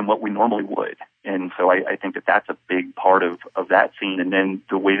consume more than what we normally would. And so I think that that's a big part of that scene. And then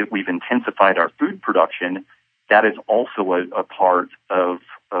the way that we've intensified our food production, that is also a part of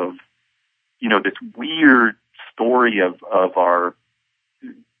this weird story of our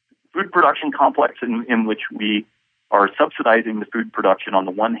food production complex in which we are subsidizing the food production on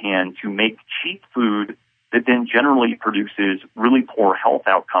the one hand to make cheap food that then generally produces really poor health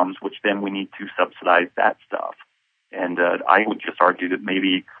outcomes, which then we need to subsidize that stuff. And I would just argue that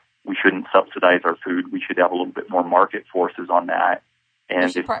maybe we shouldn't subsidize our food. We should have a little bit more market forces on that.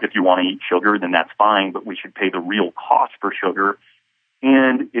 And if you want to eat sugar, then that's fine, but we should pay the real cost for sugar.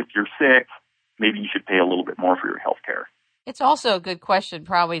 And if you're sick, maybe you should pay a little bit more for your health care. It's also a good question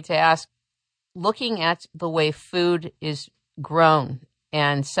probably to ask, looking at the way food is grown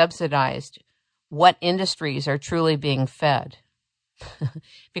and subsidized, what industries are truly being fed?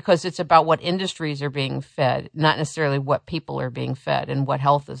 Because it's about what industries are being fed, not necessarily what people are being fed and what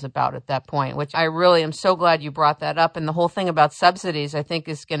health is about at that point, which I really am so glad you brought that up. And the whole thing about subsidies, I think,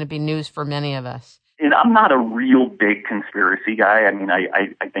 is going to be news for many of us. And I'm not a real big conspiracy guy. I mean,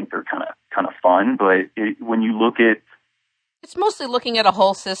 I think they're kind of fun, but when you look at, it's mostly looking at a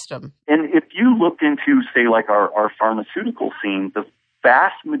whole system. And if you look into, say, like our pharmaceutical scene, the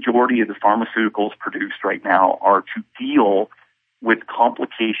vast majority of the pharmaceuticals produced right now are to deal with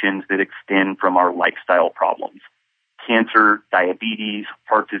complications that extend from our lifestyle problems. Cancer, diabetes,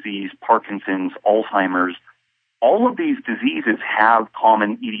 heart disease, Parkinson's, Alzheimer's. All of these diseases have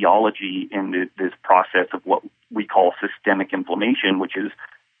common etiology in this process of what we call systemic inflammation, which is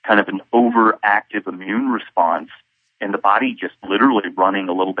kind of an overactive immune response, and the body just literally running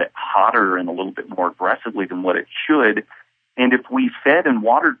a little bit hotter and a little bit more aggressively than what it should. And if we fed and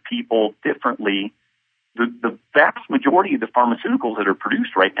watered people differently, the vast majority of the pharmaceuticals that are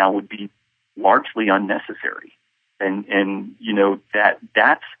produced right now would be largely unnecessary. And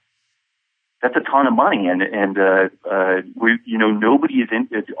that's a ton of money. And nobody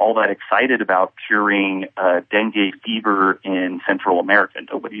is all that excited about curing dengue fever in Central America.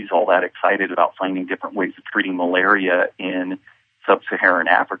 Nobody's all that excited about finding different ways of treating malaria in Sub-Saharan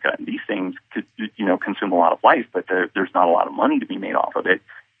Africa. And these things could, consume a lot of life, but there's not a lot of money to be made off of it.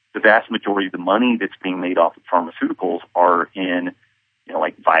 The vast majority of the money that's being made off of pharmaceuticals are in,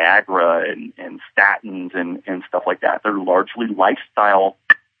 like Viagra and statins and stuff like that. They're largely lifestyle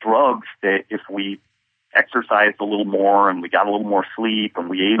drugs that if we exercised a little more and we got a little more sleep and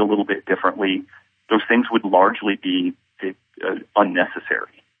we ate a little bit differently, those things would largely be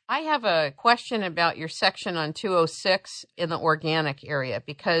unnecessary. I have a question about your section on 206 in the organic area,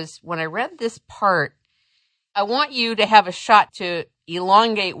 because when I read this part, I want you to have a shot to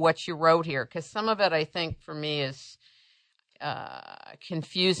elongate what you wrote here, because some of it, I think, for me is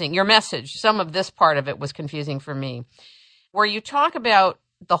confusing. Your message, some of this part of it was confusing for me, where you talk about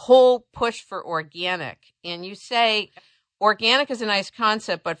the whole push for organic, and you say organic is a nice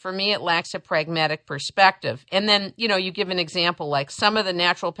concept, but for me it lacks a pragmatic perspective. And then, you give an example, like some of the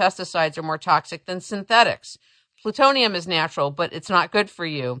natural pesticides are more toxic than synthetics. Plutonium is natural, but it's not good for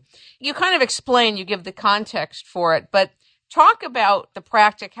you. You kind of explain, you give the context for it, but talk about the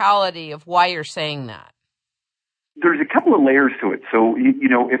practicality of why you're saying that. There's a couple of layers to it. So,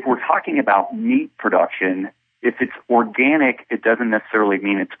 if we're talking about meat production, if it's organic, it doesn't necessarily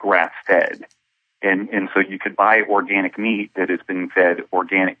mean it's grass-fed. And so you could buy organic meat that has been fed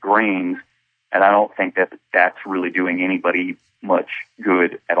organic grains, and I don't think that that's really doing anybody much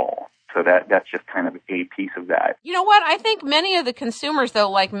good at all. So that's just kind of a piece of that. You know what? I think many of the consumers, though,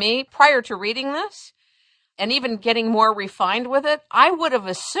 like me, prior to reading this, and even getting more refined with it, I would have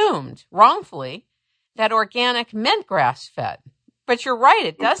assumed, wrongfully, that organic meant grass-fed. But you're right,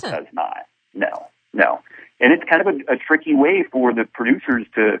 it doesn't. It does not. No. And it's kind of a tricky way for the producers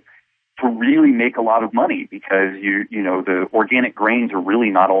to really make a lot of money, because the organic grains are really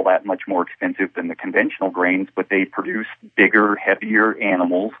not all that much more expensive than the conventional grains, but they produce bigger, heavier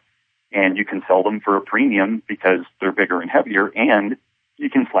animals, and you can sell them for a premium because they're bigger and heavier, and you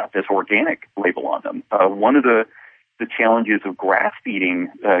can slap this organic label on them. One of the challenges of grass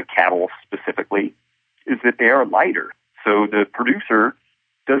feeding cattle specifically is that they are lighter. So the producer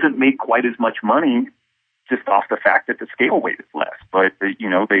doesn't make quite as much money just off the fact that the scale weight is less. But,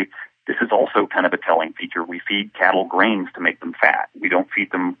 this is also kind of a telling feature. We feed cattle grains to make them fat. We don't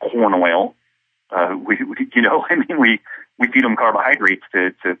feed them corn oil. We feed them carbohydrates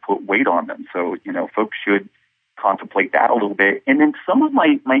to put weight on them. So, folks should contemplate that a little bit. And then some of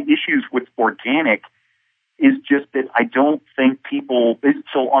my issues with organic is just that I don't think people,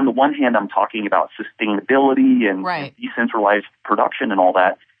 so on the one hand, I'm talking about sustainability and decentralized production and all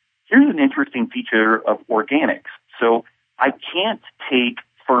that. Here's an interesting feature of organics. So I can't take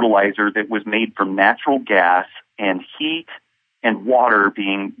fertilizer that was made from natural gas and heat and water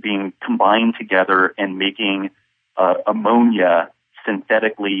being combined together and making ammonia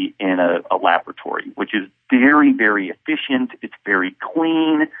synthetically in a laboratory, which is very, very efficient. It's very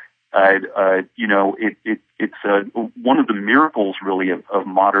clean. It's one of the miracles, really, of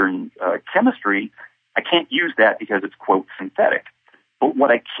modern chemistry. I can't use that because it's, quote, synthetic. But what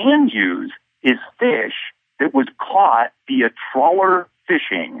I can use is fish that was caught via trawler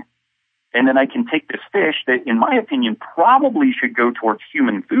fishing, and then I can take this fish that, in my opinion, probably should go towards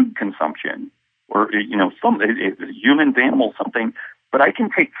human food consumption, or, humans, animals, something, but I can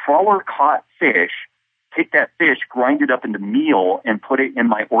take trawler-caught fish, take that fish, grind it up into meal, and put it in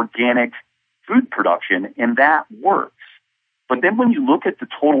my organic food production, and that works. But then when you look at the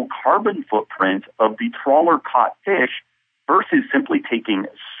total carbon footprint of the trawler-caught fish versus simply taking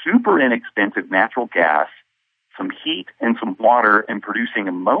super inexpensive natural gas, some heat and some water, and producing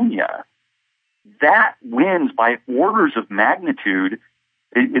ammonia, that wins by orders of magnitude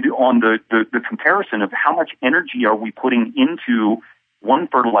on the comparison of how much energy are we putting into one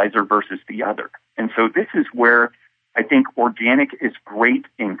fertilizer versus the other. And so this is where I think organic is great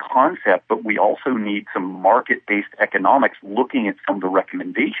in concept, but we also need some market-based economics looking at some of the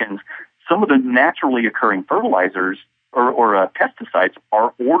recommendations. Some of the naturally occurring fertilizers or pesticides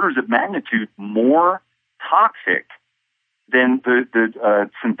are orders of magnitude more toxic than the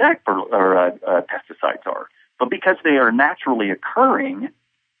synthetic pesticides are. But because they are naturally occurring,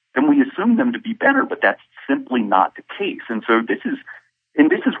 then we assume them to be better, but that's simply not the case. And so this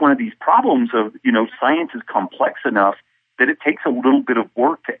is one of these problems of, science is complex enough that it takes a little bit of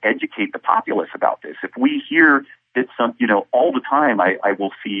work to educate the populace about this. If we hear that all the time I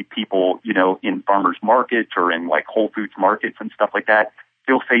will see people, in farmers markets or in like Whole Foods markets and stuff like that,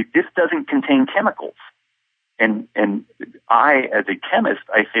 they'll say, this doesn't contain chemicals. And I, as a chemist,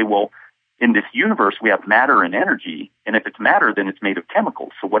 I say, well, in this universe, we have matter and energy. And if it's matter, then it's made of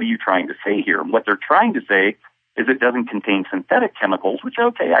chemicals. So what are you trying to say here? And what they're trying to say is it doesn't contain synthetic chemicals, which,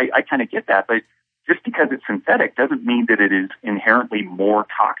 okay, I kind of get that. But just because it's synthetic doesn't mean that it is inherently more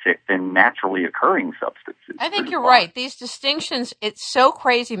toxic than naturally occurring substances. I think you're right. These distinctions, it's so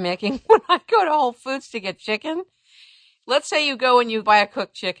crazy making. When I go to Whole Foods to get chicken, let's say you go and you buy a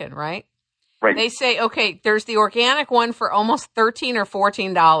cooked chicken, right? Right. They say, okay, there's the organic one for almost $13 or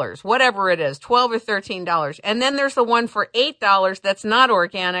 $14, whatever it is, $12 or $13. And then there's the one for $8 that's not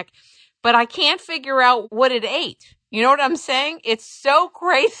organic, but I can't figure out what it ate. You know what I'm saying? It's so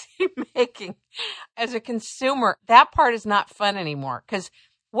crazy making as a consumer. That part is not fun anymore, because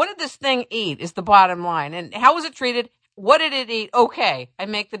what did this thing eat is the bottom line. And how was it treated? What did it eat? Okay, I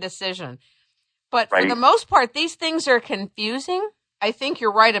make the decision. But for the most part, these things are confusing. I think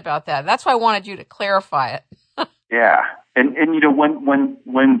you're right about that. That's why I wanted you to clarify it. Yeah. And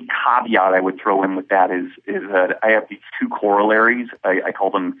one caveat I would throw in with that is that I have these two corollaries. I call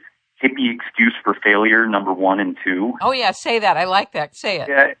them hippie excuse for failure, number 1 and 2. Oh, yeah, say that. I like that. Say it.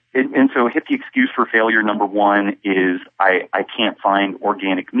 Yeah, and so hippie excuse for failure, number 1 is I can't find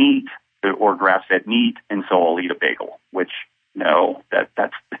organic meat or grass-fed meat, and so I'll eat a bagel, which, no,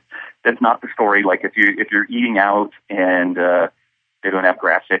 that's not the story. Like, if you're eating out and they don't have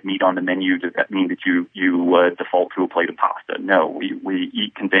grass-fed meat on the menu, does that mean that you default to a plate of pasta? No, we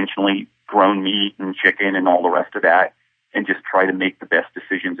eat conventionally grown meat and chicken and all the rest of that, and just try to make the best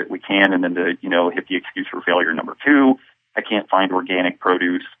decisions that we can. And then hit the excuse for failure number 2, I can't find organic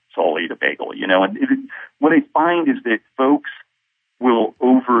produce, so I'll eat a bagel. And what I find is that folks will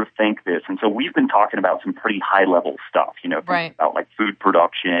overthink this. And so we've been talking about some pretty high-level stuff, right, about like food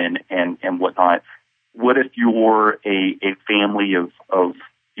production and whatnot. What if you're a family of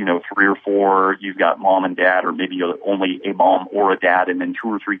 3 or 4, you've got mom and dad, or maybe only a mom or a dad, and then 2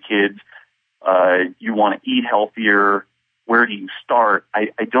 or 3 kids, you want to eat healthier. Where do you start? I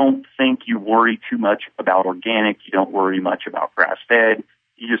don't think you worry too much about organic. You don't worry much about grass-fed.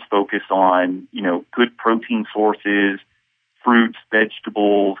 You just focus on, good protein sources, fruits,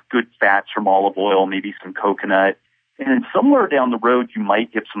 vegetables, good fats from olive oil, maybe some coconut. And then somewhere down the road, you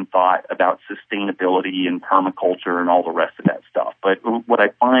might give some thought about sustainability and permaculture and all the rest of that stuff. But what I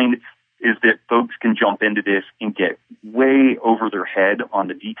find is that folks can jump into this and get way over their head on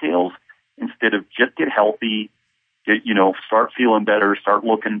the details instead of just get healthy, start feeling better, start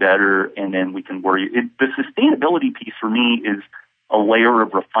looking better, and then we can worry. The sustainability piece for me is a layer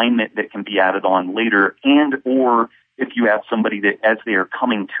of refinement that can be added on later, and or if you have somebody that, as they are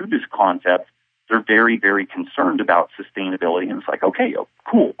coming to this concept, they're very, very concerned about sustainability, and it's like, okay,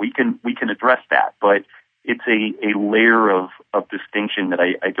 cool, we can address that, but it's a layer of distinction that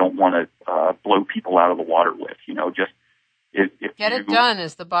I don't want to blow people out of the water with. Just if get it done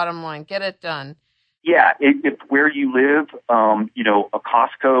is the bottom line. Get it done. Yeah, if where you live, a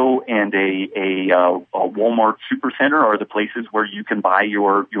Costco and a Walmart supercenter are the places where you can buy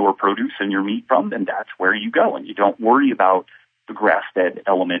your produce and your meat from, then that's where you go, and you don't worry about the grass-fed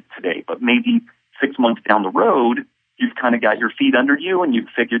element today. But maybe 6 months down the road, you've kind of got your feet under you and you've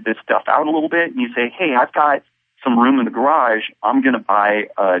figured this stuff out a little bit, and you say, hey, I've got some room in the garage. I'm going to buy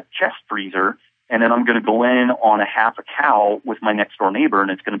a chest freezer, and then I'm going to go in on a half a cow with my next door neighbor, and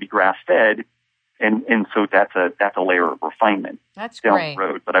it's going to be grass-fed. And so that's a layer of refinement. That's down great. the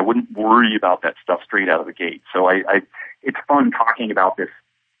road, but I wouldn't worry about that stuff straight out of the gate. So it's fun talking about this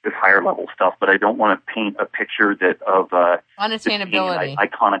higher level stuff, but I don't want to paint a picture of unattainability,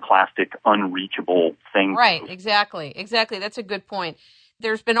 iconoclastic, unreachable thing. Right, exactly. That's a good point.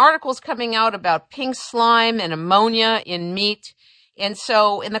 There's been articles coming out about pink slime and ammonia in meat. And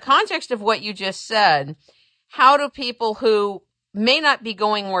so in the context of what you just said, how do people who may not be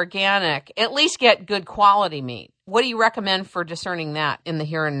going organic at least get good quality meat? What do you recommend for discerning that in the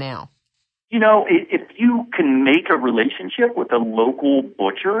here and now? If you can make a relationship with a local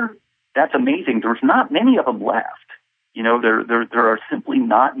butcher, that's amazing. There's not many of them left. There are simply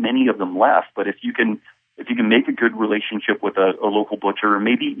not many of them left. But if you can make a good relationship with a local butcher, or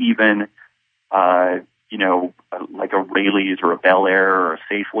maybe even like a Rayleigh's or a Bel Air or a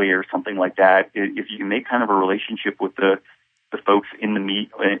Safeway or something like that, if you can make kind of a relationship with the folks in the meat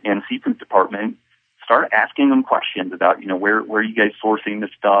and seafood department, start asking them questions about, where are you guys sourcing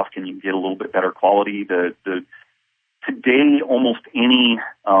this stuff? Can you get a little bit better quality? Today, almost any,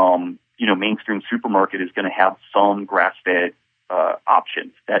 mainstream supermarket is going to have some grass-fed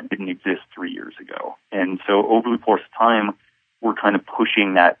options that didn't exist 3 years ago. And so over the course of time, we're kind of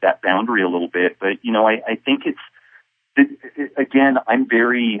pushing that boundary a little bit. But, I think again, I'm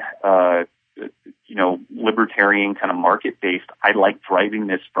very, libertarian kind of market-based. I like driving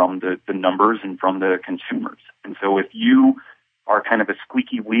this from the numbers and from the consumers. And so if you are kind of a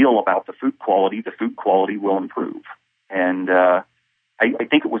squeaky wheel about the food quality will improve. And I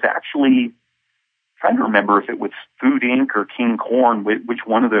think it was actually, trying to remember if it was Food Inc. or King Corn, which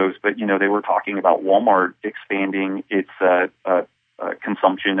one of those, but, they were talking about Walmart expanding its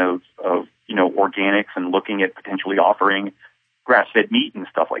consumption of organics and looking at potentially offering grass-fed meat and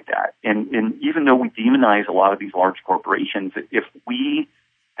stuff like that. And even though we demonize a lot of these large corporations, if we,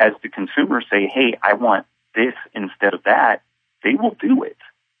 as the consumer, say, hey, I want this instead of that, they will do it.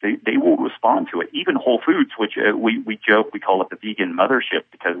 They will respond to it. Even Whole Foods, which we joke, we call it the vegan mothership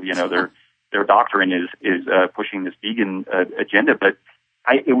because, their doctrine is pushing this vegan agenda. But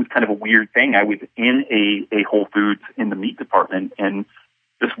it was kind of a weird thing. I was in a Whole Foods in the meat department, and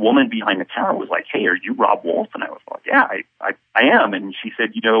this woman behind the counter was like, hey, are you Robb Wolf? And I was like, yeah, I am. And she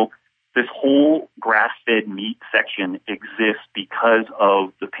said, this whole grass-fed meat section exists because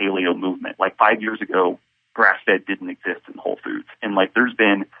of the paleo movement. Like 5 years ago, grass-fed didn't exist in Whole Foods. And there's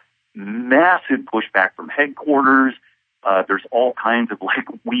been massive pushback from headquarters. There's all kinds of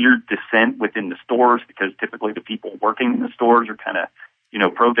weird dissent within the stores because typically the people working in the stores are kind of,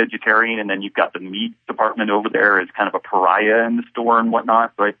 pro-vegetarian. And then you've got the meat department over there as kind of a pariah in the store and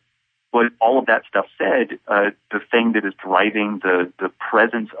whatnot. But all of that stuff said, the thing that is driving the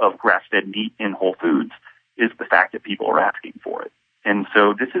presence of grass-fed meat in Whole Foods is the fact that people are asking for it. And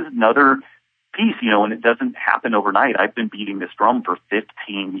so this is another piece, and it doesn't happen overnight. I've been beating this drum for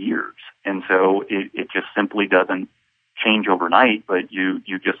 15 years. And so it just simply doesn't change overnight, but you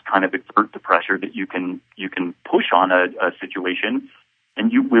just kind of exert the pressure that you can push on a situation,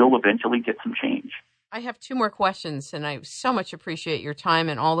 and you will eventually get some change. I have two more questions, and I so much appreciate your time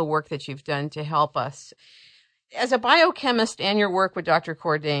and all the work that you've done to help us. As a biochemist and your work with Dr.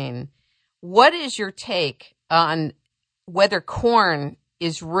 Cordain, what is your take on whether corn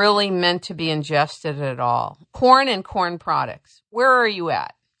is really meant to be ingested at all? Corn and corn products. Where are you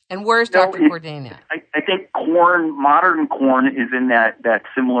at? And where's Dr. Cordain at? I think modern corn is in that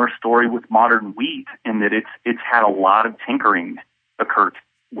similar story with modern wheat in that it's had a lot of tinkering occurred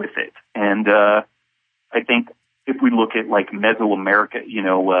with it. And I think if we look at Mesoamerica,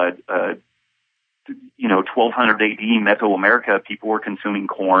 1200 AD Mesoamerica, people were consuming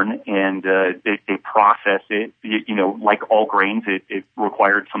corn and they process it. Like all grains, it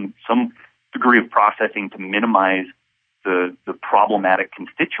required some degree of processing to minimize the problematic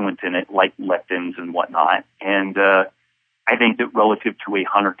constituents in it, like lectins and whatnot. And I think that relative to a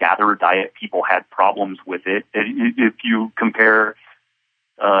hunter-gatherer diet, people had problems with it. If you compare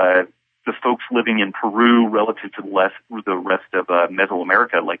the folks living in Peru relative to the rest of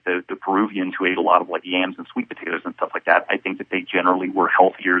Mesoamerica, like the Peruvians who ate a lot of yams and sweet potatoes and stuff like that, I think that they generally were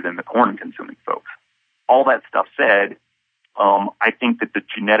healthier than the corn-consuming folks. All that stuff said, I think that the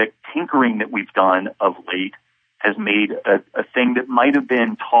genetic tinkering that we've done of late has made a thing that might have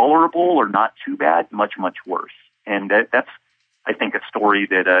been tolerable or not too bad much, much worse. And that's, I think, a story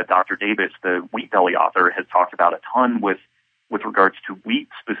that Dr. Davis, the Wheat Belly author, has talked about a ton with regards to wheat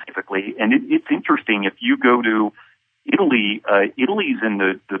specifically. And it's interesting. If you go to Italy, Italy's in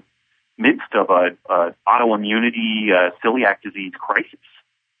the midst of a autoimmunity, celiac disease crisis.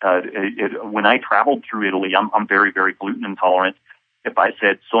 When I traveled through Italy, I'm very, very gluten intolerant. If I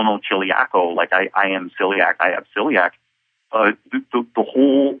said sono celiaco, like I am celiac, I have celiac, I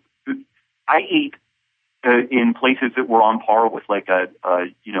ate in places that were on par with a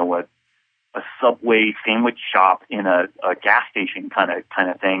Subway sandwich shop in a gas station kind of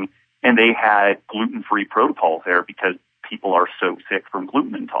thing, and they had gluten-free protocols there because people are so sick from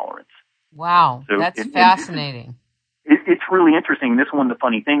gluten intolerance. Wow, so that's fascinating. It's really interesting. This is one of the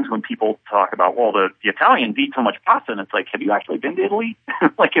funny things when people talk about, well, the Italians eat so much pasta, and it's like, have you actually been to Italy?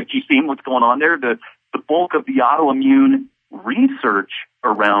 Have you seen what's going on there? The bulk of the autoimmune research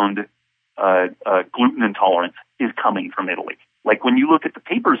around gluten intolerance is coming from Italy. When you look at the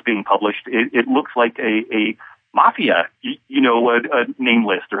papers being published, it looks like a mafia, a name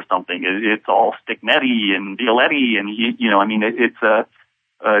list or something. It's all Stignetti and Violetti, and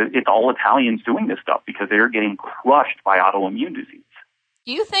it's all Italians doing this stuff because they're getting crushed by autoimmune disease.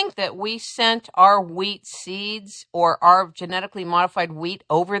 Do you think that we sent our wheat seeds or our genetically modified wheat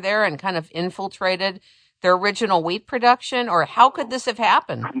over there and kind of infiltrated their original wheat production, or how could this have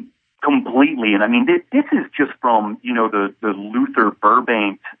happened? Completely. And this is just from, the Luther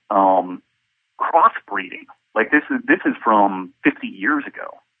Burbank crossbreeding. This is from 50 years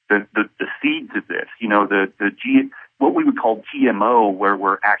ago. The seeds of this, what we would call GMO, where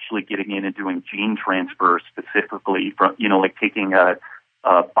we're actually getting in and doing gene transfer specifically from, taking a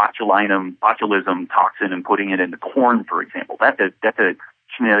botulism toxin and putting it into corn, for example. That's a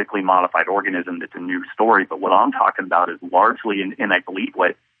genetically modified organism that's a new story. But what I'm talking about is largely, and I believe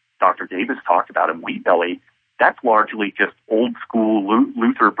what Dr. Davis talked about in Wheat Belly, that's largely just old school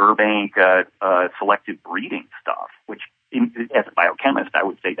Luther Burbank selective breeding stuff, which as a biochemist, I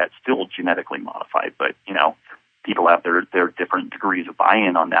would say that's still genetically modified, but, people have their different degrees of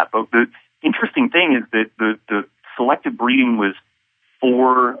buy-in on that. But the interesting thing is that the selective breeding was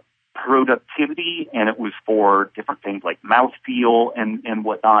for productivity, and it was for different things like mouthfeel and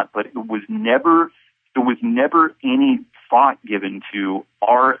whatnot, but there was never any thought given to,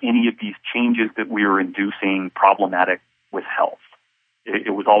 are any of these changes that we are inducing problematic with health?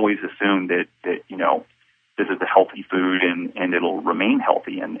 It was always assumed that this is a healthy food and it'll remain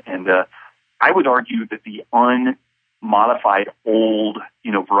healthy. And I would argue that the unmodified old,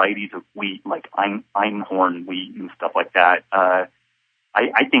 varieties of wheat, like einkorn wheat and stuff like that,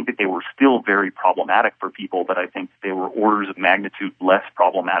 I think that they were still very problematic for people, but I think they were orders of magnitude less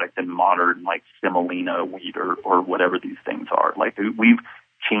problematic than modern, like semolina wheat or whatever these things are. Like, we've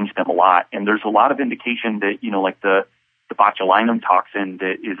changed them a lot. And there's a lot of indication that, like the botulinum toxin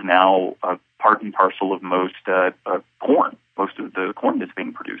that is now part and parcel of most corn, most of the corn that's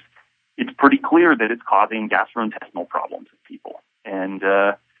being produced. It's pretty clear that it's causing gastrointestinal problems in people. And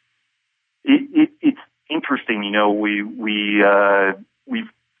it's interesting,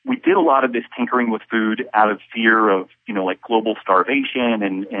 we did a lot of this tinkering with food out of fear of, like global starvation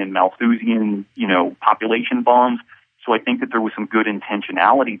and Malthusian, population bombs. So I think that there was some good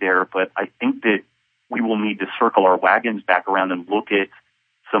intentionality there, but I think that we will need to circle our wagons back around and look at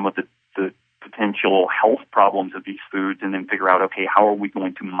some of the potential health problems of these foods and then figure out, okay, how are we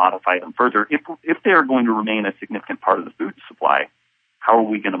going to modify them further? If they're going to remain a significant part of the food supply, how are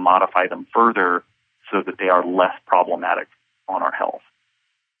we going to modify them further so that they are less problematic on our health?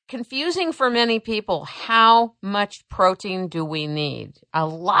 Confusing for many people. How much protein do we need? A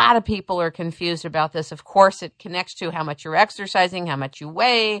lot of people are confused about this. Of course, it connects to how much you're exercising, how much you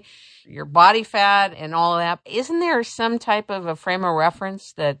weigh, your body fat, and all of that. Isn't there some type of a frame of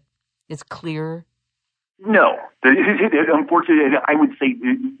reference that is clear? No. Unfortunately, I would say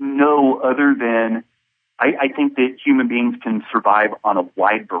no, other than I think that human beings can survive on a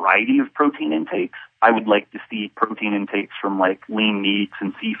wide variety of protein intakes. I would like to see protein intakes from like lean meats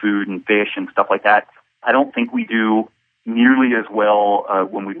and seafood and fish and stuff like that. I don't think we do nearly as well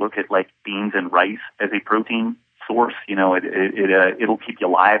when we look at like beans and rice as a protein source. It'll keep you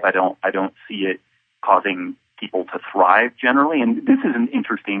alive. I don't see it causing people to thrive generally. And this is an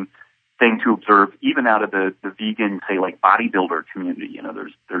interesting thing to observe even out of the vegan, say like bodybuilder community.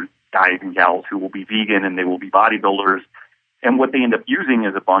 There's guys and gals who will be vegan and they will be bodybuilders. And what they end up using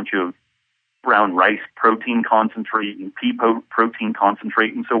is a bunch of brown rice protein concentrate and pea protein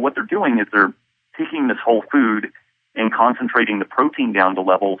concentrate. And so what they're doing is they're taking this whole food and concentrating the protein down to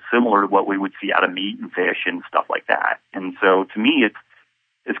levels similar to what we would see out of meat and fish and stuff like that. And so to me,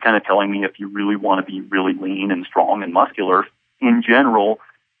 it's kind of telling me if you really want to be really lean and strong and muscular, in general,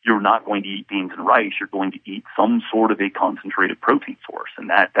 you're not going to eat beans and rice. You're going to eat some sort of a concentrated protein source. And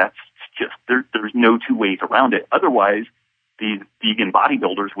that's just, there's no two ways around it. Otherwise, these vegan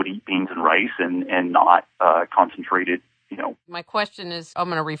bodybuilders would eat beans and rice and not concentrated, My question is, I'm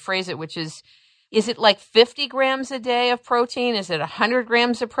going to rephrase it, which is it like 50 grams a day of protein? Is it 100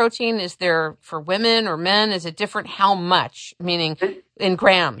 grams of protein? Is there, for women or men, is it different? How much? Meaning in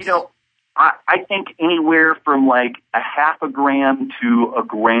grams? I think anywhere from like a half a gram to a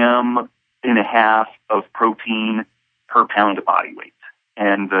gram and a half of protein per pound of body weight.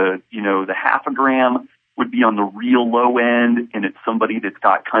 And the half a gram would be on the real low end, and it's somebody that's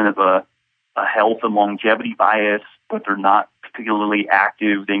got kind of a health and longevity bias, but they're not particularly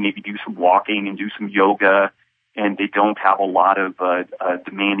active. They maybe do some walking and do some yoga, and they don't have a lot of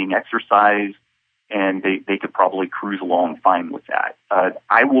demanding exercise, and they could probably cruise along fine with that.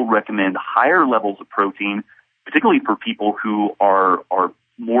 I will recommend higher levels of protein, particularly for people who are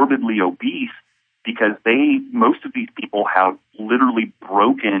morbidly obese, because most of these people have literally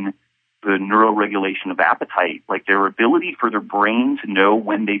broken the neuroregulation of appetite. Like, their ability for their brain to know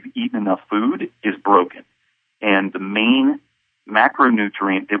when they've eaten enough food is broken. And the main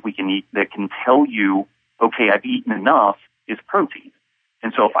macronutrient that we can eat that can tell you, okay, I've eaten enough, is protein.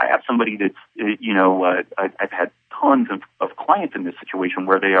 And so if I have somebody that's, I've had tons of clients in this situation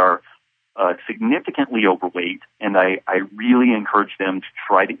where they are significantly overweight, and I really encourage them to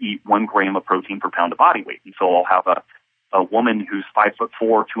try to eat 1 gram of protein per pound of body weight. And so I'll have a woman who's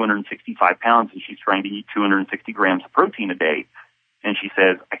 5'4", 265 pounds, and she's trying to eat 260 grams of protein a day. And she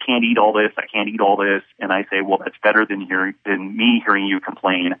says, I can't eat all this. And I say, well, that's better than me hearing you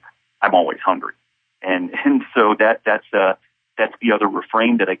complain, I'm always hungry. And so that's the other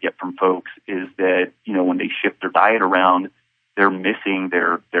refrain that I get from folks is that, when they shift their diet around, they're missing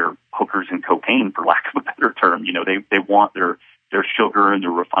their hookers and cocaine, for lack of a better term. They want their sugar and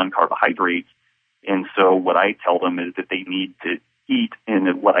their refined carbohydrates. And so what I tell them is that they need to eat in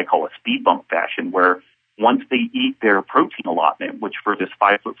what I call a speed bump fashion, where once they eat their protein allotment, which for this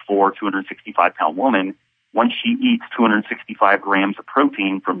 5'4", 265 pound woman once she eats 265 grams of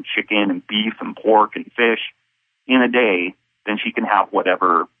protein from chicken and beef and pork and fish in a day, then she can have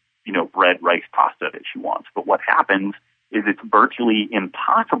whatever, bread, rice, pasta that she wants. But what happens is it's virtually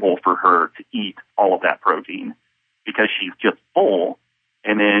impossible for her to eat all of that protein because she's just full.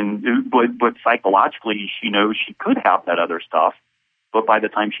 And then, but psychologically, she knows she could have that other stuff. But by the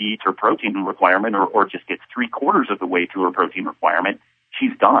time she eats her protein requirement or just gets 3/4 of the way to her protein requirement,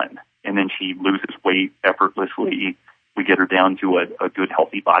 she's done. And then she loses weight effortlessly. We get her down to a good,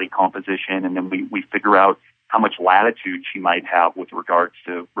 healthy body composition. And then we figure out how much latitude she might have with regards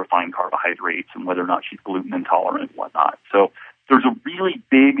to refined carbohydrates and whether or not she's gluten intolerant and whatnot. So there's a really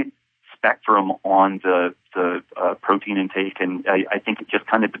big spectrum on the protein intake. And I think it just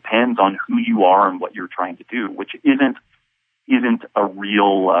kind of depends on who you are and what you're trying to do, which isn't a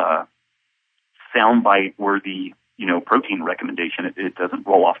real soundbite worthy, protein recommendation. It doesn't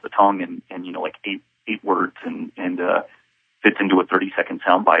roll off the tongue and like eight words and fits into a 30-second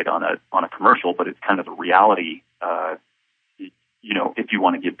soundbite on a commercial, but it's kind of a reality, if you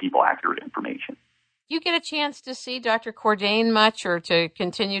want to give people accurate information. You get a chance to see Dr. Cordain much or to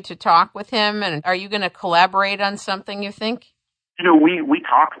continue to talk with him? And are you going to collaborate on something, you think? We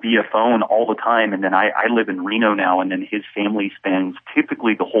talk via phone all the time, and then I live in Reno now, and then his family spends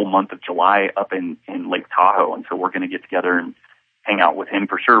typically the whole month of July up in Lake Tahoe, and so we're going to get together and hang out with him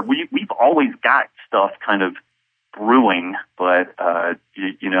for sure. We've always got stuff kind of brewing, but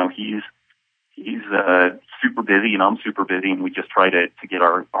he's super busy, and I'm super busy, and we just try to get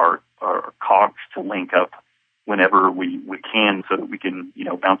our cogs to link up whenever we can so that we can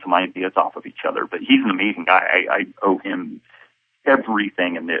bounce some ideas off of each other. But he's an amazing guy. I owe him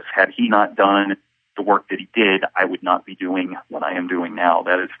everything in this. Had he not done the work that he did, I would not be doing what I am doing now.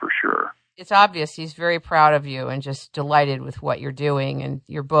 That is for sure. It's obvious he's very proud of you and just delighted with what you're doing and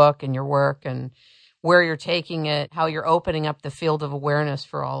your book and your work and where you're taking it, how you're opening up the field of awareness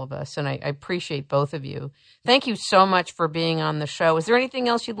for all of us. And I appreciate both of you. Thank you so much for being on the show. Is there anything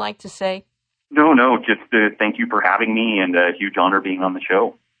else you'd like to say? No, just thank you for having me, and a huge honor being on the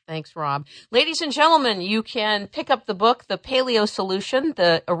show. Thanks, Rob. Ladies and gentlemen, you can pick up the book, The Paleo Solution,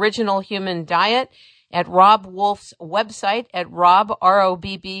 The Original Human Diet, at Robb Wolf's website at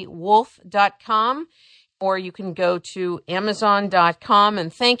robbwolf.com, or you can go to amazon.com.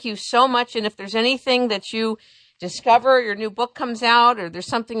 And thank you so much. And if there's anything that you discover, your new book comes out, or there's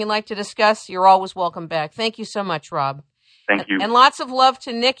something you'd like to discuss, you're always welcome back. Thank you so much, Rob. Thank you. And lots of love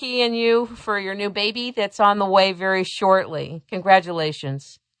to Nikki and you for your new baby that's on the way very shortly.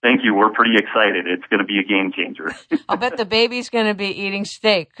 Congratulations. Thank you. We're pretty excited. It's going to be a game changer. I'll bet the baby's going to be eating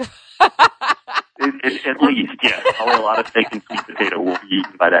steak. At least, yes. Probably a lot of steak and sweet potato will be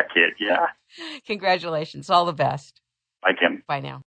eaten by that kid, yeah. Congratulations. All the best. Bye, Kim. Bye now.